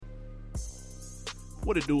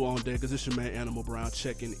What it do on deck? Is this your man Animal Brown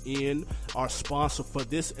checking in? Our sponsor for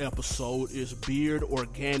this episode is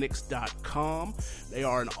beardorganics.com. They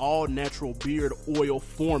are an all-natural beard oil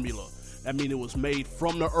formula. That means it was made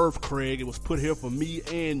from the earth, Craig. It was put here for me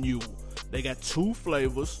and you. They got 2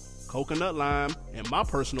 flavors, coconut lime, and my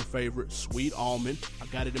personal favorite, sweet almond. I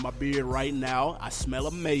got it in my beard right now. I smell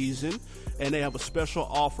amazing. And they have a special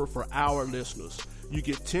offer for our listeners. You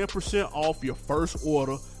get 10% off your first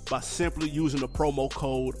order by simply using the promo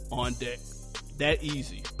code ONDECK. That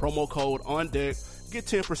easy. Promo code ONDECK. Get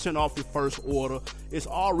 10% off your first order. It's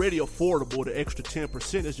already affordable. The extra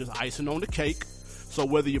 10% is just icing on the cake. So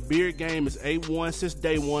whether your beard game is A1 since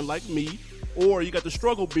day one like me, or you got the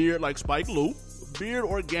struggle beard like Spike Lou, Beard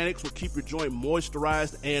Organics will keep your joint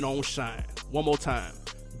moisturized and on shine. One more time.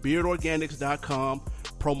 beardorganics.com.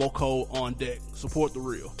 Promo code ONDECK. Support the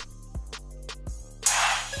real.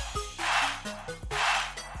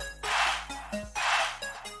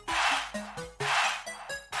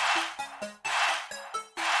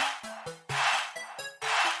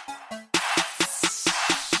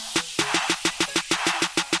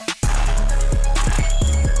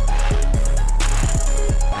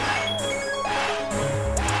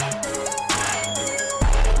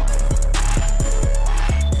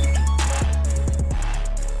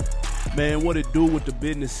 Man, what it do with the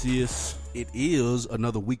business is? It is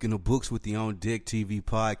another week in the books with the On Deck TV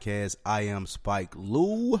podcast. I am Spike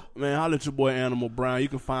Lou. Man, holla at your boy Animal Brown. You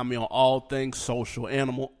can find me on all things social,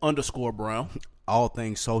 Animal_Brown. All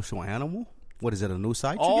things social animal? What is that, a new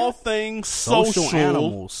site? All things social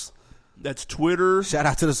animals. That's Twitter. Shout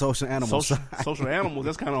out to the social animals. Social animals,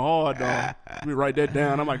 that's kind of hard, dog. Let me write that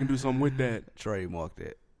down. I might can do something with that. Trademark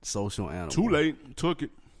that. Social animal. Too late. Took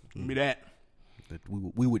it. Give me that.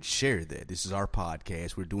 We would share that. This is our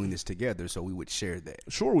podcast. We're doing this together, so we would share that.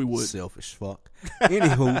 Sure we would. Selfish fuck.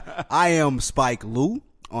 Anywho, I am Spike Lou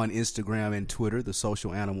on Instagram and Twitter, the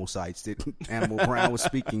social animal sites that Animal Brown was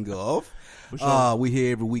speaking of. Sure. We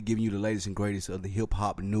here every week giving you the latest and greatest of the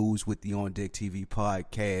hip-hop news with the On Deck TV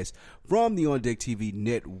podcast from the On Deck TV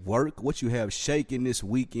network. What you have shaking this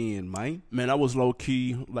weekend, man? Man, I was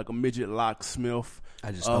low-key like a midget locksmith.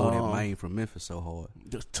 I just stole that man from Memphis so hard.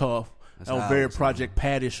 Just tough. That was very Project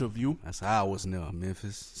Pat-ish of you. That's how I was now,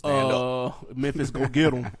 Memphis. Stand up. Memphis, go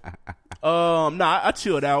get them. I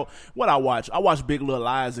chilled out. What I watched Big Little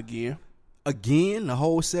Lies again. Again? The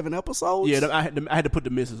whole 7 episodes? Yeah, I had to put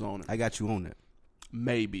the misses on it. I got you on that.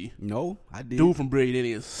 Maybe. No, I did. Dude from Brilliant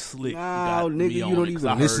Idiots slick. No, nigga, you don't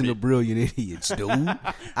even listen to Brilliant Idiots, dude.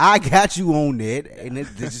 I got you on that, and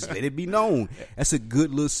just let it be known. That's a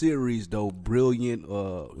good little series, though. Brilliant.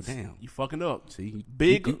 Damn. You fucking up. See,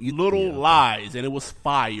 Big Little Lies, and it was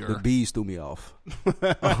fire. The bees threw me off.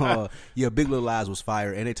 Yeah, Big Little Lies was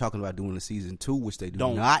fire, and they're talking about doing a season 2, which they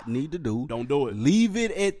do not need to do. Don't do it. Leave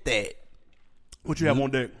it at that. What you have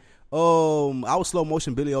on deck? I was slow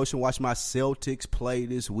motion Billy Ocean. Watched my Celtics play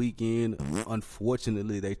this weekend.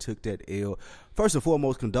 Unfortunately, they took that L. First and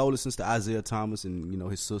foremost, condolences to Isaiah Thomas and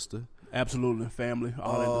his sister. Absolutely, family,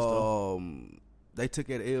 all that good stuff. They took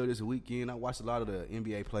that L this weekend. I watched a lot of the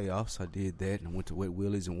NBA playoffs. I did that, and I went to Wet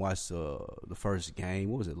Willie's and watched the first game.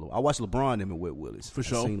 What was it? I watched LeBron them at Wet Willie's. For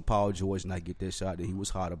sure. I seen Paul George not get that shot that he was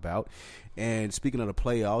hot about. And speaking of the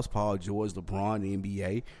playoffs, Paul George, LeBron, the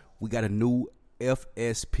NBA, we got a new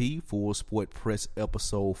FSP, Full Sport Press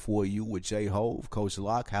episode for you with J Hove, Coach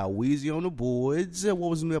Locke, How Weezy on the boards. What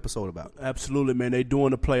was the new episode about? Absolutely, man. They doing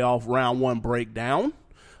the playoff round 1 breakdown.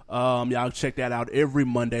 Y'all check that out every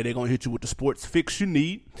Monday. They're going to hit you with the sports fix you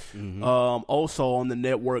need. Mm-hmm. Also on the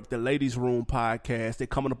network, the Ladies Room podcast. They're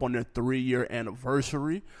coming up on their 3-year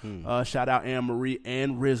anniversary. Shout out Anne-Marie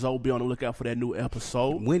and Rizzo. Be on the lookout for that new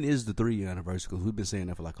episode. When is the 3-year anniversary? Because we've been saying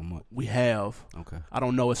that for like a month. We have. Okay. I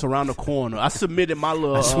don't know. It's around the corner. I submitted my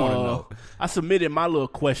little. I just want to know. I submitted my little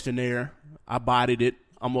questionnaire. I bodied it.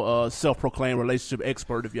 I'm a self-proclaimed relationship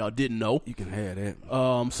expert. If y'all didn't know, you can have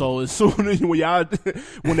that. So as soon as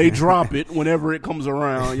when they drop it, whenever it comes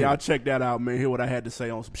around, y'all check that out, man. Hear what I had to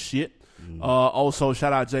say on some shit. Also,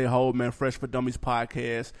 shout out J Ho, man. Fresh for Dummies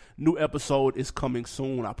podcast. New episode is coming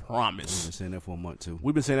soon. I promise. We've been saying that for a month too.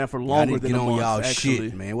 We've been saying that for longer than a month. Y'all actually.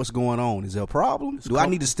 Shit, man. What's going on? Is there a problem? Do I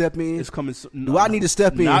need to step in? It's coming. Do I need to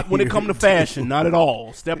step in? Not when it comes to fashion. Not at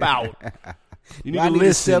all. Step out. You need to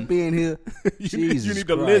listen. Step in here. You need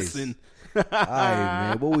to listen. All right,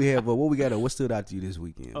 man. What we have? What we got? What stood out to you this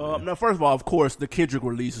weekend? Now, first of all, of course, the Kendrick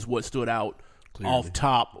release is what stood out. Clearly. Off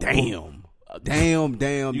top. Damn. You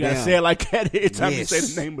gotta say it like that every time you say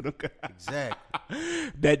the name of the guy. Exactly.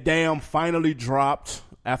 That damn finally dropped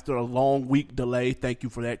after a long week delay. Thank you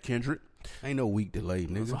for that, Kendrick. Ain't no week delay,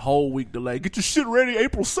 nigga. It's a whole week delay. Get your shit ready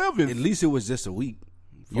April 7th. At least it was just a week.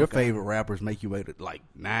 Your favorite rappers make you wait like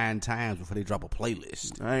 9 times before they drop a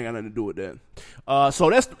playlist. I ain't got nothing to do with that. So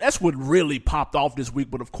that's what really popped off this week.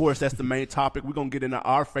 But of course, that's the main topic. We're gonna get into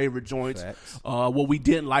our favorite joints, what we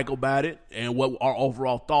didn't like about it, and what our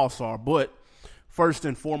overall thoughts are. But first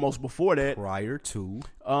and foremost, before that, prior to,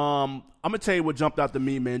 I'm gonna tell you what jumped out to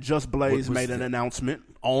me, man. Just Blaze made an announcement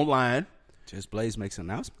online. Just Blaze makes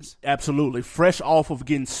announcements. Absolutely, fresh off of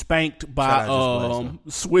getting spanked by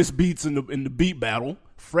Swiss Beats in the beat battle.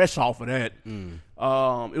 Fresh off of that, it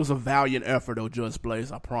was a valiant effort, though. Just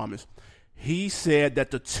Blaze, I promise. He said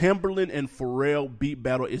that the Timberland and Pharrell beat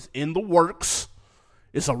battle is in the works.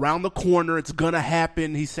 It's around the corner. It's gonna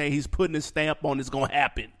happen. He's saying he's putting his stamp on. It's gonna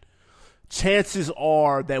happen. Chances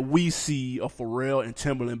are that we see a Pharrell and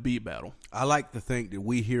Timberland beat battle. I like to think that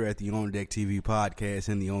we here at the On Deck TV podcast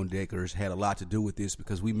and the On Deckers had a lot to do with this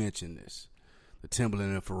because we mentioned this, the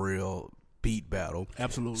Timberland and Pharrell beat battle.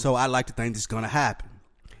 Absolutely. So I like to think this is going to happen.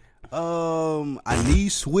 I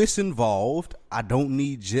need Swiss involved. I don't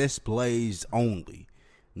need Just Blaze only.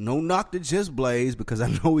 No knock to Just Blaze because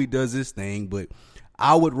I know he does this thing, but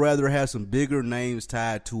I would rather have some bigger names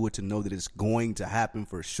tied to it to know that it's going to happen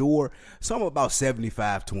for sure. So I'm about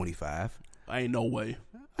 75-25. Ain't no way.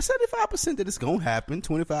 75% that it's going to happen,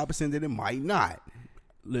 25% that it might not.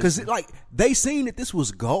 Because, like, they seen that this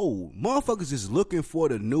was gold. Motherfuckers is looking for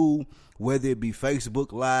the new, whether it be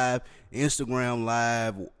Facebook Live, Instagram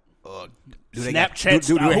Live, Snapchat,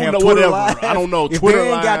 do they have Twitter whatever. Live? I don't know. If Twitter they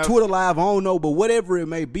ain't Live. got Twitter Live, I don't know. But whatever it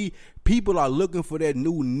may be, people are looking for that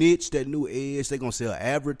new niche, that new edge. They're going to sell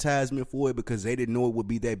advertisement for it because they didn't know it would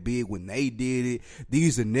be that big when they did it.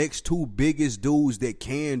 These are the next 2 biggest dudes that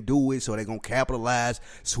can do it, so they're going to capitalize.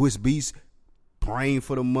 Swiss Beats, praying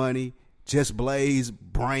for the money. Just Blaze,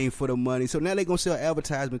 brain for the money. So now they're going to sell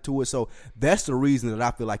advertisement to it. So that's the reason that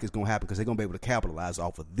I feel like it's going to happen because they're going to be able to capitalize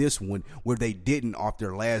off of this one where they didn't off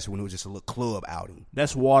their last one. It was just a little club outing.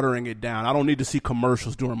 That's watering it down. I don't need to see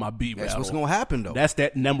commercials during my beat battle. That's what's going to happen, though. That's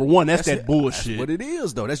that number one. That's that bullshit. That's what it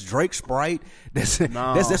is, though. That's Drake Sprite. That's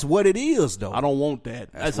what it is, though. I don't want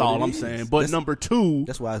that. That's all I'm saying. But number 2.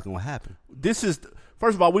 That's why it's going to happen. This is...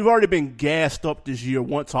 First of all, we've already been gassed up this year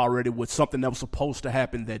once already with something that was supposed to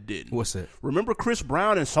happen that didn't. What's that? Remember Chris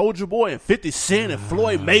Brown and Soulja Boy and 50 Cent and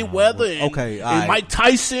Floyd Mayweather and Mike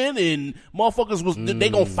Tyson and motherfuckers was they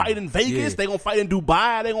gonna fight in Vegas, they gonna fight in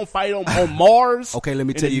Dubai, they gonna fight on Mars. Okay, let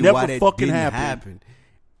me tell you why that didn't happen.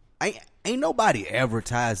 Ain't nobody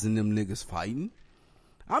advertising them niggas fighting.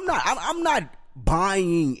 I'm not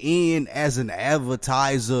buying in as an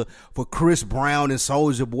advertiser for Chris Brown and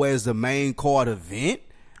Soulja Boy as the main card event.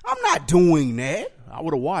 I'm not doing that. I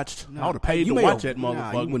would have watched. I would have paid to watch that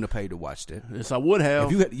motherfucker. You wouldn't have paid to watch that. Yes, I would have.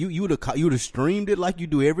 If you would have streamed it like you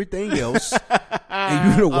do everything else,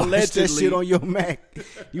 and you would have watched that shit on your Mac.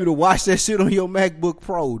 You'd have watched that shit on your MacBook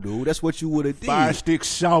Pro, dude. That's what you would have did. Fire stick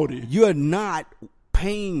shouted. You're not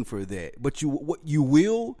paying for that, but you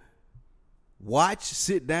will watch,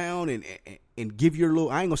 sit down, and give your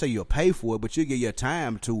little. I ain't gonna say you'll pay for it, but you'll give your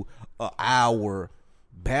time to an hour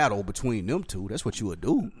battle between them two. That's what you would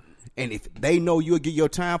do. And if they know you'll get your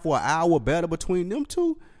time for an hour battle between them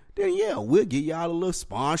two, then yeah, we'll get y'all a little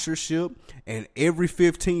sponsorship. And every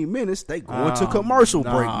 15 minutes, they go into commercial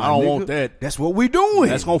break. I don't want that. That's what we doing.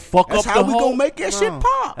 That's gonna fuck up the whole. That's how we gonna make that shit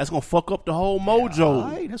pop. That's gonna fuck up the whole mojo.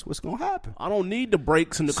 All right, that's what's gonna happen. I don't need the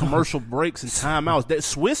breaks and the commercial breaks and timeouts. That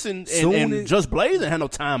Swiss and Just Blaze didn't have no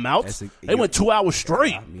timeouts. They went 2 hours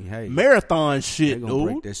straight. I mean, hey, marathon shit, they gonna dude.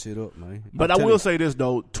 Break that shit up, man. But I will say this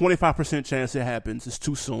though: 25% chance it happens. It's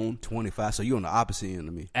too soon. 25. So you're on the opposite end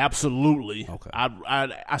of me. Absolutely. Okay.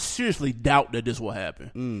 I seriously doubt that this will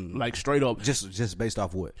happen. Like straight up. Just based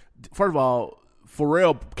off what? First of all,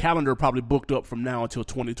 Pharrell calendar probably booked up from now until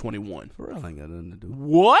 2021. Pharrell ain't got nothing to do.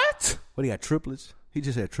 What? What, he got triplets? He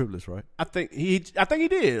just had triplets, right? I think he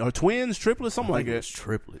did. Or twins, triplets, something like that. It's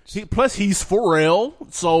triplets. Plus he's Pharrell,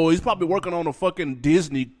 so he's probably working on a fucking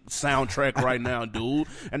Disney soundtrack right now, dude.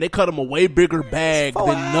 And they cut him a way bigger bag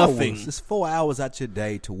than nothing. It's 4 hours out your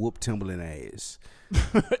day to whoop Timberland ass.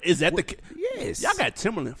 Is that the yes? Y'all got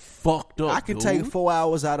Timberland fucked up. I can take 4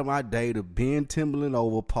 hours out of my day to bend Timberland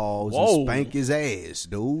over, pause, and spank his ass,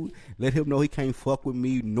 dude. Let him know he can't fuck with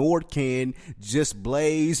me, nor can Just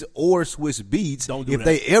Blaze or Swiss Beats if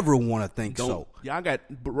they ever want to think so. Y'all got,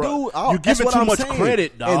 dude. You giving too much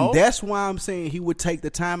credit, dog. And that's why I'm saying he would take the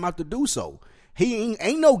time out to do so. He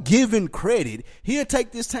ain't no giving credit. He'll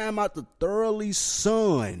take this time out to thoroughly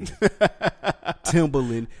sun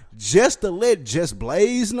Timberland just to let Just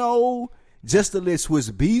Blaze know, just to let Swiss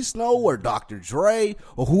Beats know, or Dr. Dre,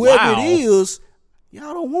 or whoever it is.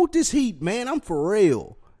 Y'all don't want this heat, man. I'm for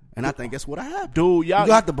real. And I think that's what happened. Dude, y'all... You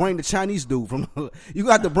got to bring the Chinese dude from... You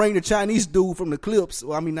got to bring the Chinese dude from the Clips.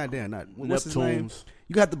 Well, I mean, not there, not... What's his name?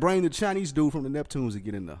 You got to bring the Chinese dude from the Neptunes to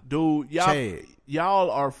get in there. Dude,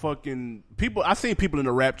 y'all are fucking... People. I seen people in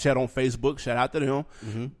the rap chat on Facebook. Shout out to them.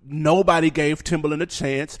 Mm-hmm. Nobody gave Timbaland a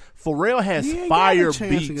chance. Pharrell has fire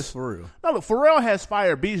beats. Pharrell. No, look, Pharrell has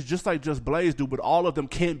fire beats just like Just Blaze do, but all of them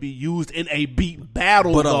can't be used in a beat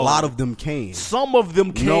battle. But a lot of them can. Some of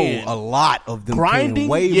them can. No, a lot of them Grinding, can.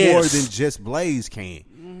 Way yes. more than Just Blaze can.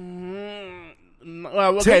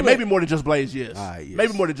 Okay, maybe more than Just Blaze, yes. Yes.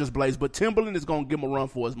 Maybe more than Just Blaze, but Timbaland is going to give him a run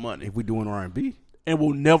for his money. If we doing R&B. And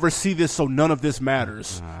we'll never see this, so none of this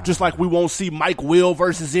matters. Just like we won't see Mike Will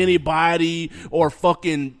versus anybody, or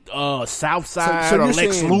fucking Southside or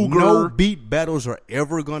Lex Luger. No beat battles are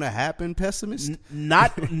ever going to happen, Pessimist?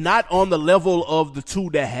 Not on the level of the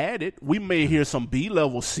two that had it. We may hear some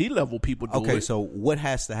B-level, C-level people do it. Okay, so what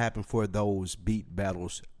has to happen for those beat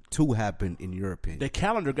battles to happen, in your opinion? The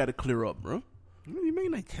calendar got to clear up, bro. What do you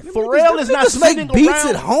mean? Like, Pharrell is not sitting make beats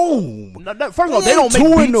around at home. First of all, they don't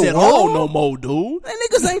make beats at all no more, dude. That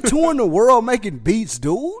niggas ain't touring the world making beats,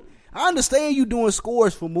 dude. I understand you doing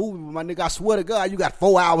scores for movies, but my nigga, I swear to God, you got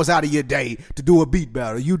 4 hours out of your day to do a beat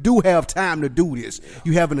battle. You do have time to do this.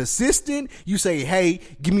 You have an assistant. You say, hey,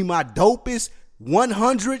 give me my dopest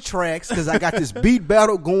 100 tracks because I got this beat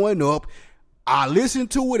battle going up. I listen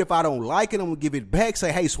to it. If I don't like it, I'm going to give it back.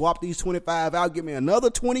 Say, hey, swap these 25 out. Give me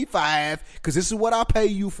another 25 because this is what I pay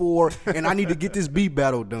you for, and I need to get this beat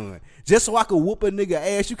battle done. Just so I can whoop a nigga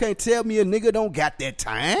ass. You can't tell me a nigga don't got that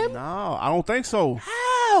time? No, I don't think so.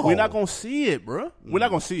 How? We're not going to see it, bro. We're not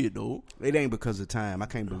going to see it, dude. It ain't because of time. I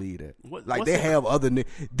can't believe that. What's they that? have other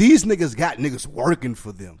niggas. These niggas got niggas working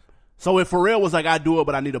for them. So if Pharrell was like, I do it,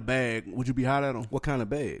 but I need a bag, would you be hot at him? What kind of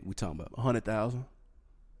bag we talking about? 100,000.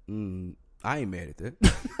 I ain't mad at that.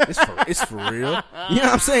 It's for real. You know what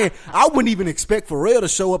I'm saying? I wouldn't even expect Pharrell to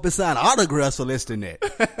show up and sign autographs for less than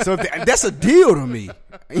that. So that's a deal to me.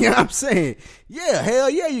 You know what I'm saying? Yeah, hell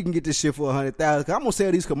yeah, you can get this shit for 100,000. I'm gonna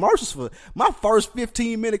sell these commercials for my first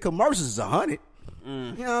 15-minute commercials is 100. You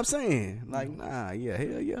know what I'm saying? Like, nah, yeah,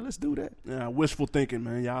 hell yeah, let's do that. Yeah, wishful thinking,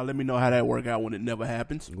 man. Y'all let me know how that work out when it never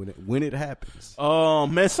happens. When it happens.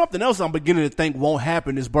 Man, something else I'm beginning to think won't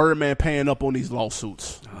happen is Birdman paying up on these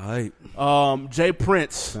lawsuits. All right. Jay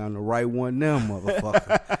Prince. Found the right one now,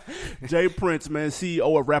 motherfucker. Jay Prince, man,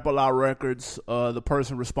 CEO of Rap A Lot Records, the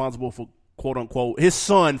person responsible for, quote-unquote, his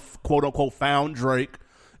son, quote-unquote, found Drake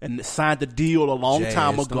and signed the deal a long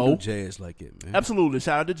time ago. Don't do Jazz like it, man. Absolutely.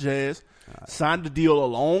 Shout out to Jazz. Signed the deal a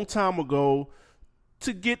long time ago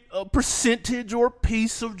to get a percentage or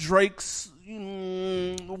piece of Drake's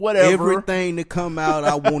whatever. Everything that come out,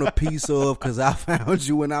 I want a piece of because I found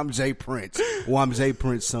you and I'm Jay Prince. Or I'm Jay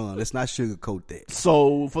Prince's son. Let's not sugarcoat that.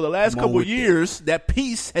 So for the last couple of years, that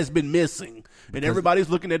piece has been missing. And everybody's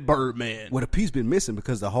looking at Birdman. Well, the piece been missing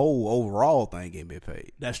because the whole overall thing ain't been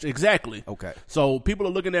paid. That's exactly. Okay. So people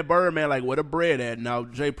are looking at Birdman like, where the bread at? Now,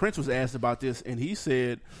 Jay Prince was asked about this, and he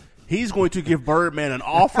said he's going to give Birdman an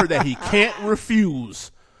offer that he can't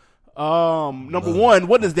refuse. Number one,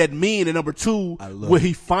 what does that mean? And number two, will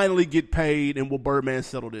he finally get paid, and will Birdman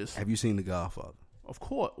settle this? Have you seen The Godfather? Of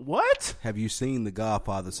course. What? Have you seen The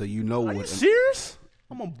Godfather? So you know what? Are you serious?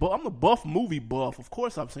 I'm a buff movie buff. Of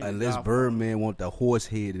course I've seen. Unless Birdman want the horse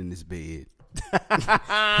head in his bed,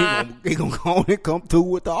 he gonna go on and come through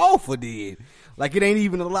with the offer. Then, like it ain't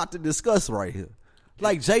even a lot to discuss right here.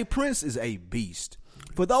 Like Jay Prince is a beast.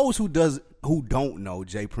 For those who don't know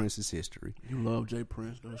Jay Prince's history, you love Jay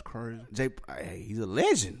Prince. That's crazy. He's a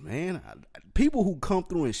legend, man. People who come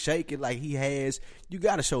through and shake it like he has, you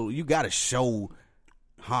gotta show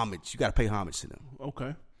homage. You gotta pay homage to them.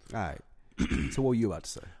 Okay. All right. So what were you about to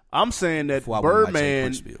say? I'm saying that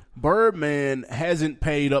Birdman hasn't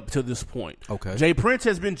paid up to this point. Okay. Jay Prince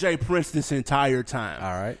has been Jay Prince this entire time.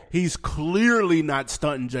 All right. He's clearly not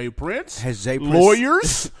stunting Jay Prince. Has Jay Prince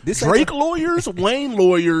lawyers, Drake lawyers, Wayne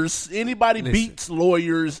lawyers, anybody beats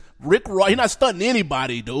lawyers, Rick Ross. He's not stunting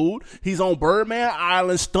anybody, dude. He's on Birdman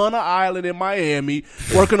Island, Stunner Island in Miami,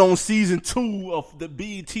 working on season 2 of the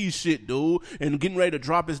BET shit, dude, and getting ready to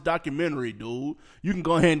drop his documentary, dude. You can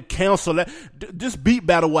go ahead and cancel that. This beat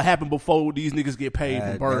battle will happen before these niggas get paid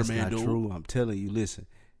from Birdman, dude. That's not true. I'm telling you, listen.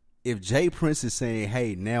 If Jay Prince is saying,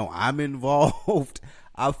 hey, now I'm involved,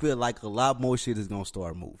 I feel like a lot more shit is going to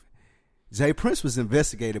start moving. Jay Prince was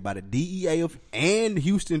investigated by the DEA and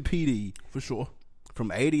Houston PD. For sure.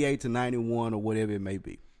 From 88 to 91 or whatever it may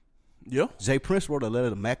be. Yeah. Jay Prince wrote a letter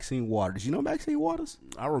to Maxine Waters. You know Maxine Waters?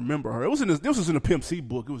 I remember her. This was in the Pimp C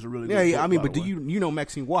book. It was a really good book. Yeah, I mean, but do you know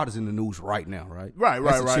Maxine Waters in the news right now, right? Right.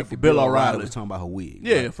 That's the chick that Bill O'Reilly was talking about her wig.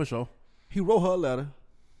 Yeah, right? for sure. He wrote her a letter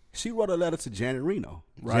She wrote a letter to Janet Reno.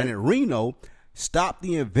 Right. Janet Reno stopped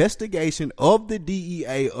the investigation of the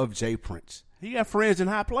DEA of Jay Prince. He got friends in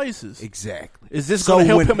high places. Exactly. Is this going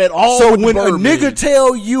to help him at all? So with when a Birdman? nigga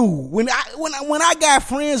tell you, when I got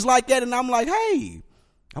friends like that, and I'm like, hey,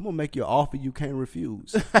 I'm gonna make you an offer you can't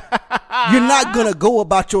refuse. You're not gonna go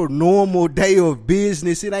about your normal day of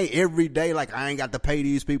business. It ain't every day like I ain't got to pay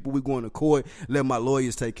these people. We going to court. Let my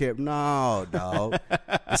lawyers take care of it. No, dog.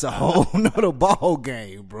 It's a whole nother ball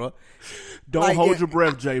game, bro. Don't Like, hold your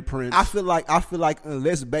breath, Jay Prince. I feel like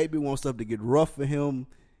unless Baby wants stuff to get rough for him.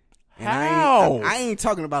 And How? I ain't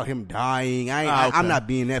talking about him dying. Okay. I'm not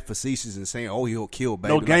being that facetious and saying, oh, he'll kill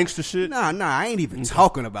Baby. No gangster shit? Nah, I ain't even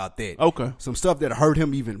talking about that. Okay. Some stuff that hurt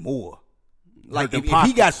him even more. Like, Hurt if them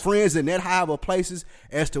he got pockets. friends in that high of places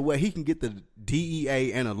as to where he can get the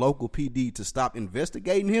DEA and a local PD to stop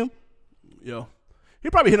investigating him. Yeah. He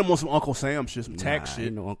probably hit him on some Uncle Sam shit, some tax shit.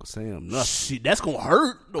 Ain't no Uncle Sam, nothing. Shit, that's going to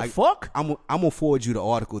hurt. The fuck? I'm gonna forward you the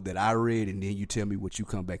article that I read, and then you tell me what you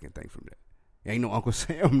come back and think from that. Ain't no Uncle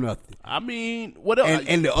Sam, nothing. I mean, what else?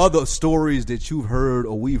 And the other stories that you've heard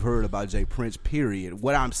or we've heard about Jay Prince, period.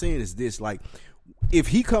 What I'm saying is this: like, if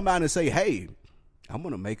he come out and say, "Hey, I'm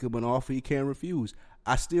gonna make him an offer he can't refuse,"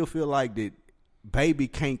 I still feel like that Baby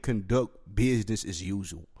can't conduct business as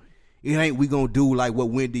usual. It ain't we gonna do like what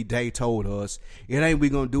Wendy Day told us. It ain't we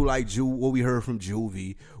gonna do like what we heard from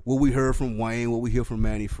Juvie, what we heard from Wayne, what we hear from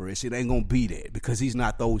Manny Fresh. It ain't gonna be that because he's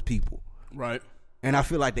not those people. Right. And I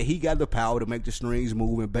feel like that he got the power to make the strings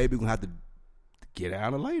move, and Baby gonna have to get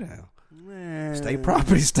down and lay down. Man. State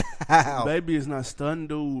property style. Baby is not stun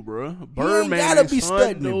dude, bro. He ain't Birdman gotta ain't be stun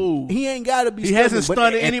stunning. dude. He ain't gotta be. He stunning. hasn't But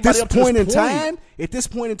stunned at anybody this up to this point in point. time. At this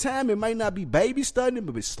point in time, it might not be Baby stunning,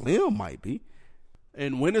 but Slim might be.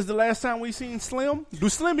 And when is the last time we seen Slim? Do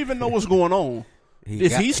Slim even know what's going on? He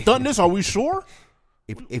Is got- he stunting this? Are we sure?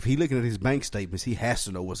 If he looking at his bank statements, he has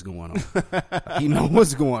to know what's going on. He know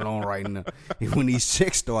what's going on right now when these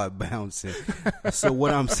checks start bouncing. So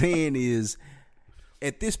what I'm saying is,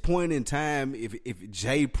 at this point in time, if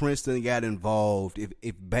Jay Princeton got involved,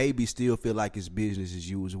 if Baby still feel like it's business as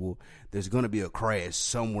usual, there's going to be a crash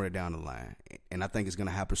somewhere down the line, and I think it's going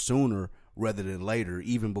to happen sooner rather than later,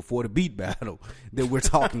 even before the beat battle that we're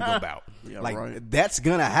talking about. Yeah, like right. that's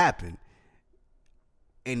going to happen.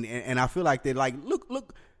 And I feel like they're like,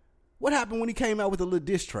 look, what happened when he came out with a little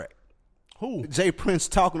diss track? Who? Jay Prince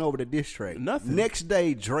talking over the diss track. Nothing. Next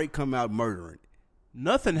day, Drake come out murdering.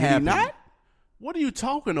 Nothing Did he happened. not? What are you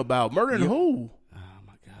talking about? Murdering who? Oh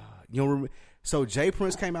my God! You don't remember? So Jay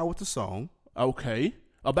Prince came out with the song Okay.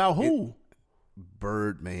 About who?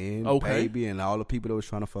 Birdman, Okay. Baby, and all the people that was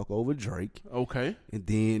trying to fuck over Drake. Okay. And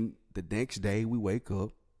then the next day, we wake up.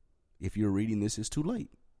 If you're reading this, it's too late.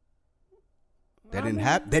 That didn't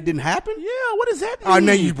happen. That didn't happen. Yeah, what does that mean? Oh,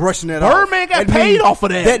 now you brushing that off. Birdman got paid off of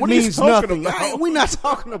that. That What are you means talking nothing. about? We're not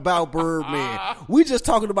talking about Birdman. We just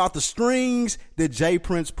talking about the strings that Jay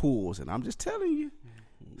Prince pulls. And I'm just telling you,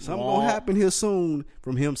 something Wow. gonna happen here soon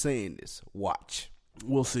from him saying this. Watch.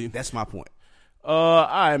 We'll see. That's my point. All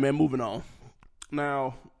right, man, moving on.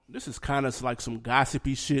 Now, this is kind of like some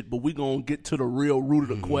gossipy shit, but we going to get to the real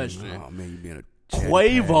root of the question. Oh man, you being a chatty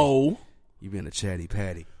Quavo, patty. You being a chatty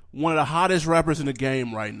patty. one of the hottest rappers in the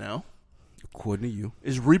game right now, According to you.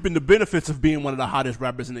 is reaping the benefits of being one of the hottest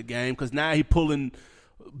rappers in the game because now he pulling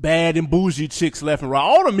bad and bougie chicks left and right.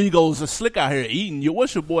 All the Migos are slick out here eating you.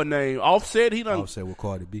 What's your boy name? Offset? He done I'll say with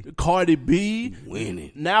Cardi B. Cardi B.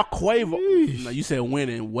 Winning. Now Quavo. Now you said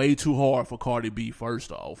winning way too hard for Cardi B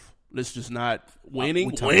first off. Let's just not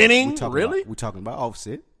winning. Winning? Really? We're talking about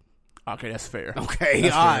Offset. Okay, that's fair. Okay,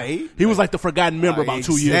 That's all fair. right. He was like the forgotten member about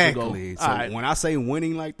 2 years ago. Exactly. So All right. when I say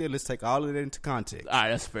winning like that, let's take all of that into context. All right,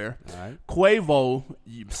 that's fair. All right. Quavo,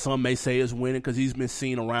 some may say is winning because he's been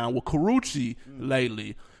seen around with Karrueche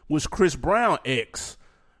lately, was Chris Brown ex.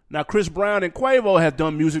 Now, Chris Brown and Quavo have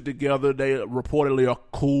done music together. They reportedly are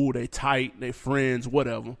cool, they tight, they friends,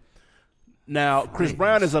 whatever. Now, Chris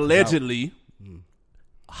Brown is allegedly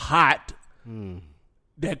hot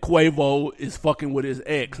that Quavo is fucking with his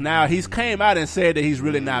ex. Now, he's came out and said that he's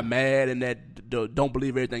really not mad and that don't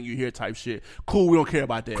believe everything you hear type shit. Cool, we don't care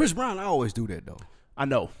about that. Chris Brown, I always do that though. I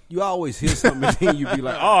know. You always hear something and then you be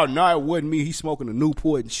like, oh, no, it wasn't me. He's smoking a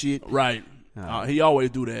Newport and shit. Right. He always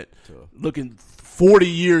do that. Looking 40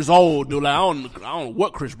 years old, dude. Like, I don't know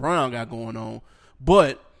what Chris Brown got going on.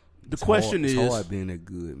 But the question It's is, hard being that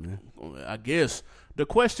good, man. I guess, the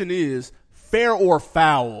question is, fair or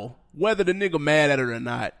foul, whether the nigga mad at it or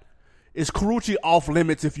not, is Karrueche off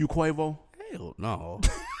limits if you Quavo? Hell no.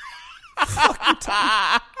 Fuck you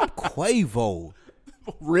talking? I'm Quavo.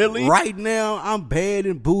 Really? Right now, I'm bad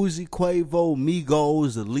and boozy Quavo.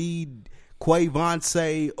 Migos, the lead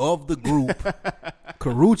Quavonce of the group.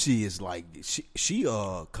 Karrueche is like she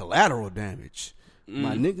collateral damage.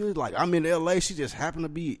 My nigga, like I'm in LA, she just happened to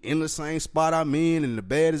be in the same spot I'm in, and the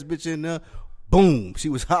baddest bitch in there. Boom, she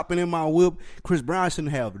was hopping in my whip. Chris Brown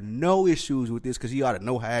shouldn't have no issues with this because he ought to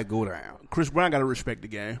know how it go down. Chris Brown got to respect the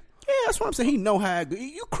game. Yeah, that's what I'm saying. He know how it go.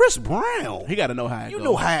 You Chris Brown. He got to know how it go. You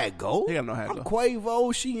know how it go. He got to know how it I'm go.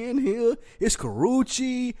 Quavo. She in here. It's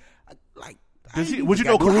Karrueche. Like, Would you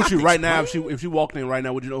know Karrueche right now if she walked in right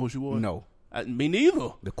now? Would you know who she was? No. Me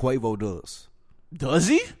neither. The Quavo does. Does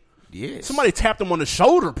he? Yes. Somebody tapped him on the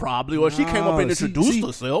shoulder probably, or she came up and introduced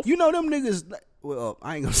herself. You know them niggas. Well,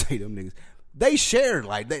 I ain't gonna say them niggas. They shared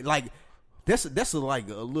that's a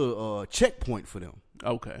little checkpoint for them.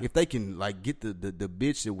 Okay. If they can like get the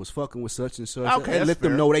bitch that was fucking with such and such, Okay, and let fair.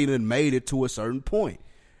 them know they done made it to a certain point.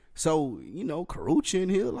 So Karrueche in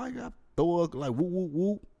here, like I throw her like woo woo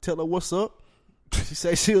woo, tell her what's up. She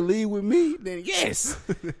say she'll leave with me, then yes.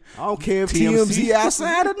 I don't care if TMZ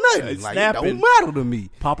outside or nothing. Like it don't matter to me.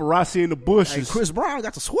 Paparazzi in the bushes. Hey, Chris Brown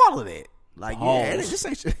got to swallow that. Like, yeah, this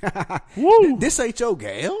ain't Woo. this ain't your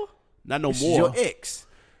gal. Not no This more. is your ex.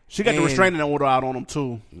 She got the restraining order out on him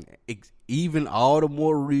too. Even all the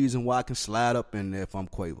more reason why I can slide up in there if I'm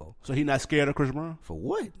Quavo. So he not scared of Chris Brown? For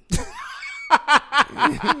what?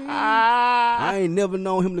 I ain't never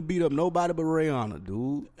known him to beat up nobody but Rihanna,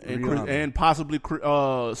 dude. And possibly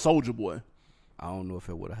Soulja Boy. I don't know if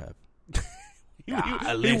it would have happened. He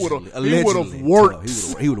would have Allegedly. worked.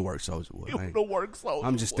 He would have worked Soulja Boy. He would have worked Soulja Boy.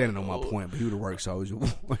 I'm just standing on my point, but he would have worked Soulja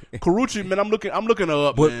Boy. Karrueche, man, I'm looking her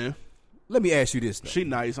up, But man. let me ask you this, though. She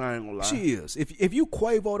nice, I ain't gonna lie. She is. If you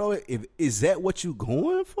Quavo though, is that what you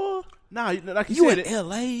going for? Nah, like You said, in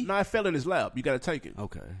L.A.? Nah, it fell in his lap. You gotta take it.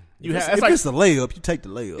 Okay. You if have- it's, it's if it's a layup, you take the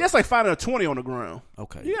layup. That's like finding a 20 on the ground.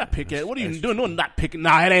 Okay. You gotta pick it. What are you that's doing? No, not picking.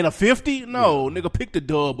 Nah, it ain't a 50. No, nigga, pick the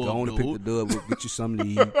dub up, Go on and dude. pick the dub, get you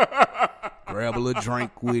something to eat. Grab a little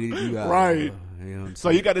drink with it. You got Right. You know what I'm So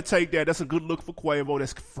saying? you got to take that. That's a good look for Quavo.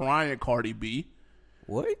 That's frying Cardi B.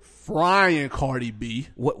 What? Frying Cardi B.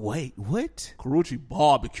 What? Wait, what? Karrueche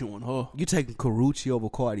barbecuing her You taking Karrueche over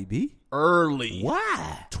Cardi B? early.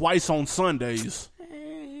 Why? Twice on Sundays.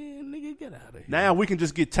 Man, nigga, get out of here. Now we can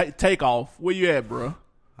just get take off. Where you at, bro?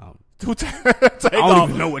 Take I don't off.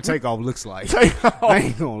 even know what takeoff looks like. Take off. I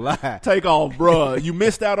ain't gonna lie. Take off, bro. You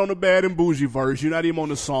missed out on the Bad and Bougie verse. You're not even on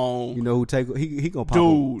the song. You know who take? He gonna pop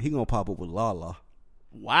Dude. up. He gonna pop up with Lala.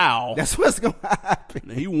 Wow. That's what's gonna happen.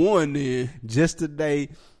 He won then. Just today,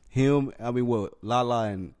 Lala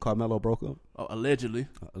and Carmelo broke up. Allegedly.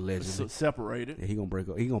 Allegedly. Separated. Yeah, he gonna break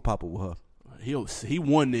up. He gonna pop up with her. He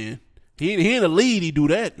won then. He in the lead. He do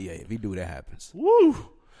that. Yeah, if he do, that happens. Woo.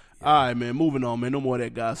 All right, man. Moving on, man. No more of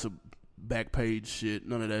that gossip, back page shit.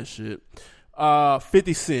 None of that shit.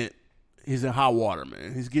 50 Cent. He's in hot water,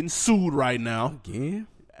 man. He's getting sued right now. Again?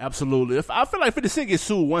 Absolutely. I feel like 50 Cent gets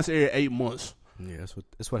sued once every 8 months. Yeah,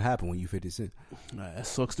 that's what happened when you 50 Cent. That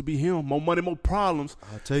sucks to be him. More money, more problems.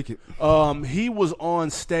 I'll take it. He was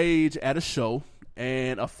on stage at a show,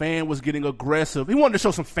 and a fan was getting aggressive. He wanted to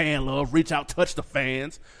show some fan love, reach out, touch the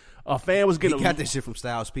fans. A fan was getting. He got that shit from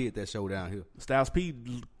Styles P at that show down here. Styles P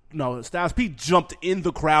jumped in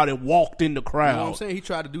the crowd and walked in the crowd. You know what I'm saying? He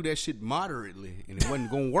tried to do that shit moderately, and it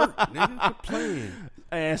wasn't going to work. Nigga, quit playing.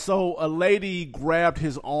 And so a lady grabbed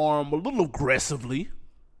his arm a little aggressively.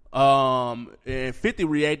 And 50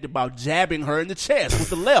 reacted by jabbing her in the chest with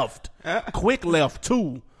the left. Quick left,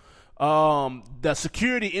 too. The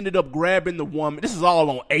security ended up grabbing the woman. This is all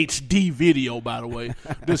on HD video, by the way.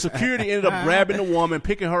 The security ended up grabbing the woman,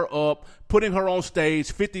 picking her up, putting her on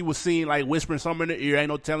stage. 50 was seen like whispering something in the ear. Ain't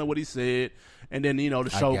no telling what he said. And then, the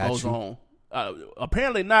show goes on.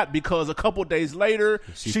 Apparently not, because a couple days later,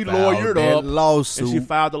 she lawyered up lawsuit. and she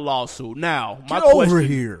filed a lawsuit. Now,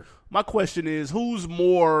 my question is, who's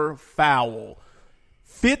more foul?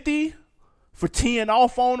 50 for teeing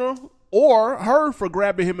off on her, or her for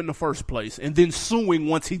grabbing him in the first place and then suing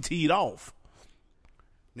once he teed off?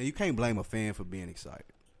 Now, you can't blame a fan for being excited.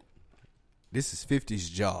 This is 50's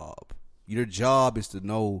job. Your job is to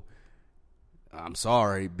know, I'm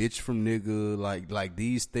sorry, bitch from nigga, like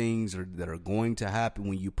these things that are going to happen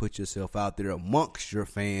when you put yourself out there amongst your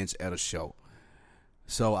fans at a show.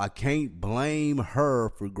 So I can't blame her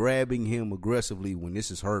for grabbing him aggressively when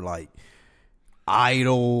this is her, like,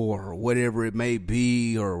 idol or whatever it may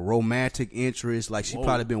be, or romantic interest. Like, she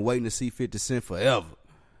probably been waiting to see 50 Cent forever.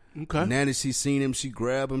 Okay. Now that she's seen him, she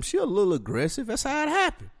grabbed him. She a little aggressive. That's how it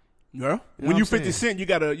happened. Yeah. You know When you what I'm 50 Cent, you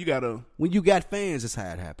gotta. When you got fans, that's how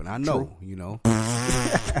it happened. I know, you know.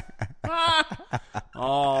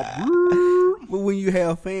 But when you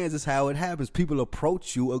have fans, that's how it happens. People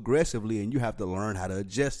approach you aggressively, and you have to learn how to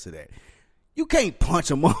adjust to that. You can't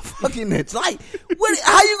punch a motherfucker in the like.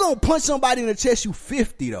 How you gonna punch somebody in the chest? You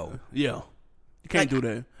 50 though. Yeah. You can't do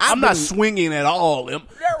that. I'm not swinging at all.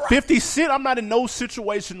 50 Cent, I'm not in no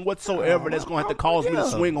situation whatsoever that's going to have to cause me to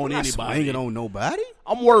swing on anybody. Swinging on nobody.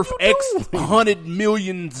 I'm worth $100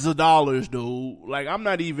 million, dude. Like,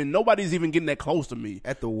 nobody's even getting that close to me.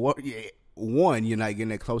 At the one, you're not getting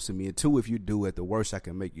that close to me. And two, if you do, at the worst, I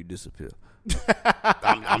can make you disappear.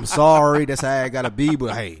 I'm sorry. That's how I got to be.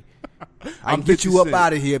 But, hey. I can get you up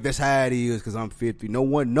out of here if that's how it is because I'm 50. No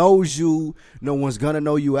one knows you. No one's going to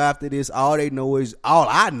know you after this. All I know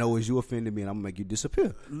is you offended me and I'm going to make you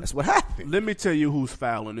disappear. That's what happened. Let me tell you who's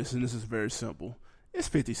fouling this, and this is very simple. It's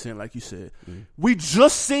 50 Cent, like you said. Mm-hmm. We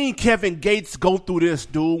just seen Kevin Gates go through this,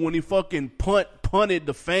 dude, when he fucking punted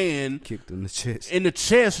the fan. Kicked in the chest. In the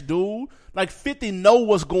chest, dude. Like 50 know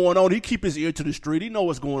what's going on. He keep his ear to the street. He know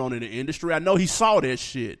what's going on in the industry. I know he saw that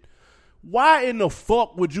shit. Why in the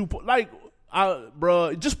fuck would you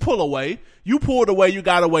bruh, just pull away. You pulled away, you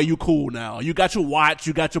got away, you cool now. You got your watch,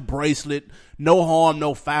 you got your bracelet, no harm,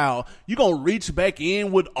 no foul. You gonna reach back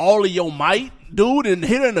in with all of your might, dude, and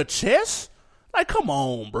hit her in the chest? Like, come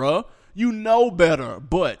on, bruh. You know better.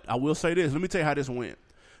 But I will say this. Let me tell you how this went.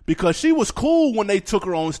 Because she was cool when they took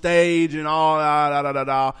her on stage and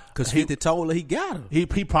all Because 50 told her he got her. He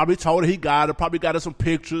probably told her he got her. Probably got her some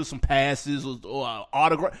pictures, some passes, or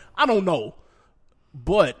autograph. I don't know.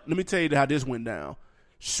 But let me tell you how this went down.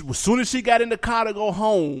 As soon as she got in the car to go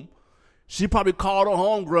home, she probably called her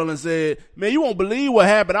homegirl and said, man, you won't believe what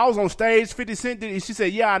happened. I was on stage, 50 Cent did it. She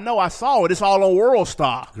said, yeah, I know. I saw it. It's all on World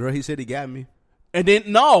Star. Girl, he said he got me. And then,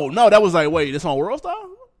 no, that was like, wait, it's on World Star?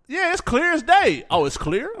 Yeah, it's clear as day. Oh, it's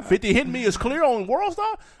clear? 50 hit me is clear on World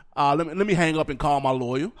Star? Let me hang up and call my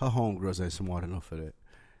lawyer. Her homegirls ain't smart enough for that.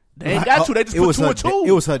 They ain't got to. They just put two and two.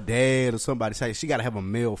 It was her dad or somebody saying she got to have a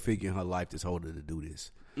male figure in her life that's older to do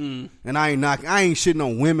this. And I ain't shitting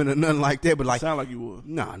on women or nothing like that. But like, sound like you would.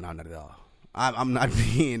 No, not at all. I'm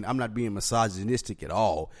not being misogynistic at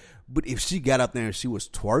all. But if she got up there and she was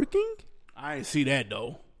twerking, I ain't see that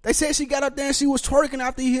though. They said she got up there and she was twerking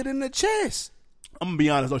after he hit her in the chest. I'm gonna be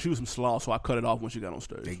honest though, she was some sloth, so I cut it off when she got on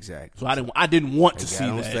stage. Exactly. So I didn't want to see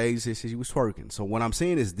that. On stage, said she was twerking. So what I'm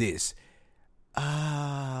saying is this: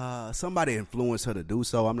 somebody influenced her to do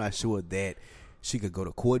so. I'm not sure that she could go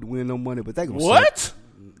to court and win no money, but they gonna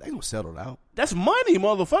settle it out. That's money,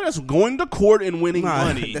 motherfucker. That's going to court and winning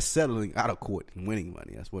money. That's settling out of court and winning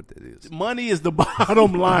money. That's what that is. Money is the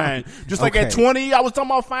bottom line. Just like at 20, I was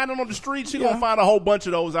talking about finding on the street. She gonna find a whole bunch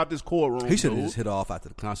of those out this courtroom. He should have just hit her off after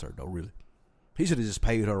the concert, though. Really, he should have just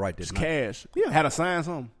paid her right there. Just cash. Yeah, had to sign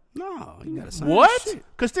something. No, you gotta sign. What?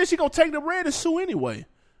 Because then she gonna take the bread and sue anyway.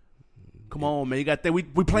 Come on, man. You got that? We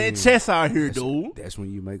playing chess out here, dude. That's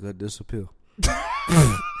when you make her disappear.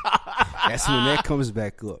 That's when that comes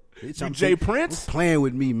back up. Bitch, Jay Prince playing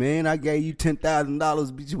with me, man. I gave you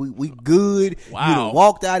 $10,000. We good. Wow. You done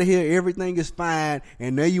walked out of here. Everything is fine.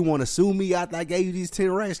 And now you want to sue me after I gave you these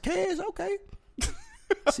 10 racks cash? Okay.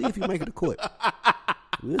 See if you make it to court.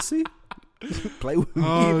 We'll see. Play with me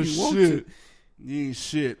if you want to. You ain't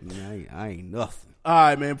shit. I ain't nothing. All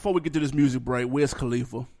right, man. Before we get to this music break, Wiz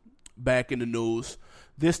Khalifa back in the news.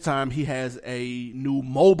 This time he has a new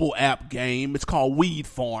mobile app game. It's called Weed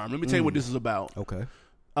Farm. Let me tell you what this is about. Okay.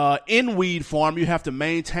 In Weed Farm, you have to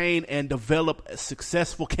maintain and develop a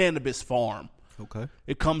successful cannabis farm. Okay.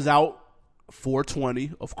 It comes out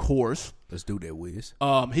 4/20, of course. Let's do that, Wiz.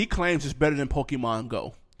 He claims it's better than Pokemon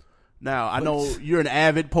Go. Now, I know you're an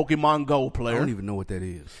avid Pokemon Go player. I don't even know what that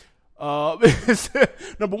is.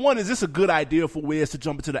 Number one, is this a good idea for Wiz to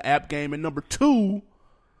jump into the app game? And number two,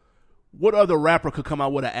 what other rapper could come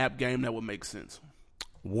out with an app game that would make sense?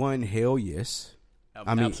 One, hell yes.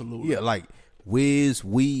 I mean, absolutely. Yeah, like Wiz,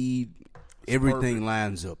 Weed, everything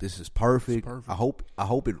lines up. This is perfect. I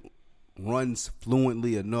hope it runs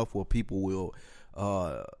fluently enough where people will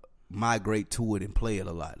migrate to it and play it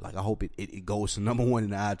a lot. Like I hope it goes to number one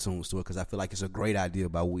in the iTunes store because I feel like it's a great idea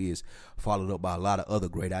by Wiz, followed up by a lot of other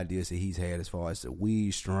great ideas that he's had as far as the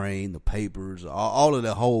weed strain, the papers, all of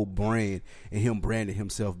the whole brand, and him branding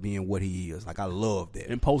himself being what he is. Like I love that.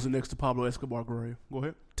 And posing next to Pablo Escobar grave. Go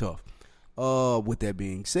ahead. Tough. With that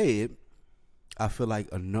being said, I feel like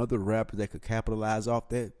another rapper that could capitalize off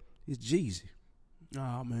that is Jeezy.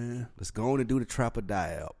 Oh man, let's go on and do the Trap or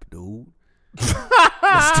Die up, dude. Let's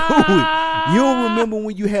do it. You don't remember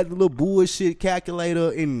when you had the little bullshit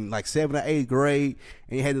calculator in like 7th or 8th grade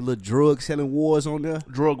and you had the little drug selling wars on there?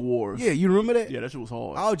 Drug wars. Yeah, you remember that? Yeah, that shit was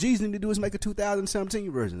hard. All Jeezy need to do is make a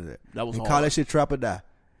 2017 version of that. That was and hard. Call that shit Trap or Die.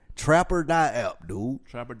 Trap or Die app, dude.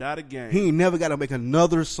 Trap or Die the game. He ain't never got to make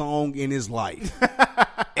another song in his life.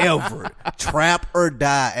 ever. Trap or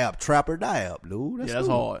Die app. Trap or Die app, dude. That's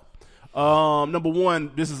hard. Number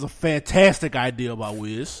one, this is a fantastic idea by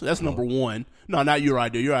Wiz. That's number one. No, not your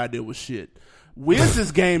idea. Your idea was shit.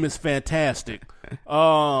 Wiz's game is fantastic.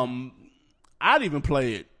 I'd even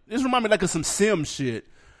play it. This remind me like of some Sims shit.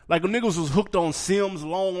 Like when niggas was hooked on Sims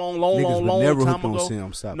long never time hooked ago. on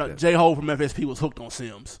Sims. Stop no, that. J-Ho from FSP was hooked on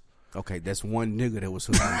Sims. Okay, that's one nigga that was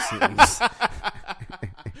hooked on Sims.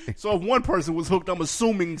 So if one person was hooked, I'm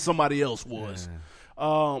assuming somebody else was.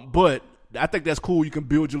 But I think that's cool. You can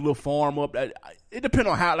build your little farm up. It depends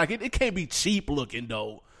on how. Like it can't be cheap looking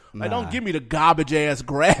though. Like don't give me the garbage ass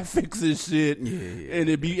graphics and shit. Yeah. And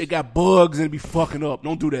it got bugs and it be fucking up.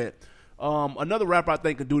 Don't do that. Another rapper I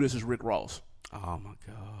think could do this is Rick Ross. Oh my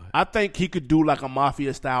god. I think he could do like a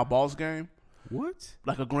mafia style boss game. What?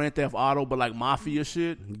 Like a Grand Theft Auto, but like mafia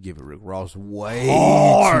shit. You giving Rick Ross way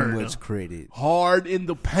Hard. too much credit. Hard in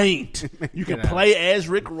the paint. You can play as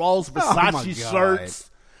Rick Ross, Versace God.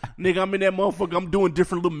 shirts. Nigga, I'm in that motherfucker. I'm doing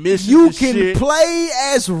different little missions. You and can shit. play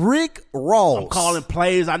as Rick Ross. I'm calling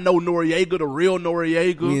plays. I know Noriega, the real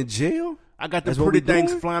Noriega. We in jail? I got the That's what pretty we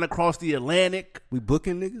things doing? flying across the Atlantic. We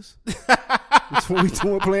booking niggas? That's what we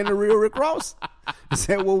doing, playing the real Rick Ross? Is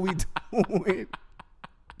that what we doing?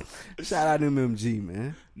 Shout out MMG,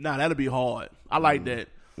 man. Nah, that'll be hard. I like that.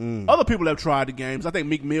 Other people have tried the games. I think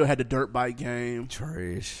Meek Mill had the dirt bike game.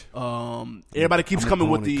 Trash. Everybody keeps coming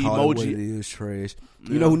with the What it emoji, is trash.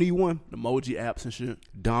 You know who need one? the emoji apps and shit.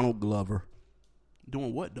 Donald Glover.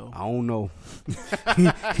 Doing what though? I don't know.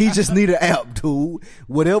 he just need an app, dude.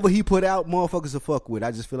 Whatever he put out, motherfuckers will fuck with.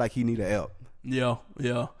 I just feel like he need an app. Yeah.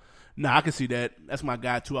 Nah, I can see that. That's my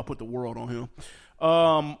guy too. I put the world on him.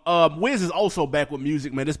 Wiz is also back with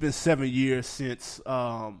music, man. It's been 7 years since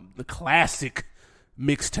the classic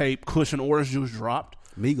mixtape Kush and Orange Juice dropped.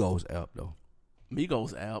 Migos app though.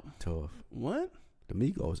 Migos app. Tough. What? The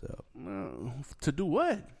Migos app. To do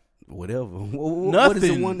what? Whatever. What is the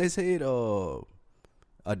Nothing. one they said?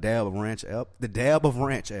 A Dab of Ranch app. The Dab of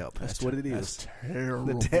Ranch app. That's what it is. That's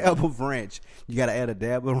terrible. The Dab of Ranch. You got to add a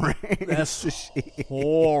Dab of Ranch. That's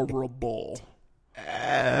horrible.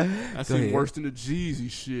 That's Go even ahead. worse than the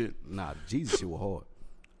Jeezy shit. Nah, Jesus shit was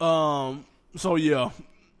hard. So yeah,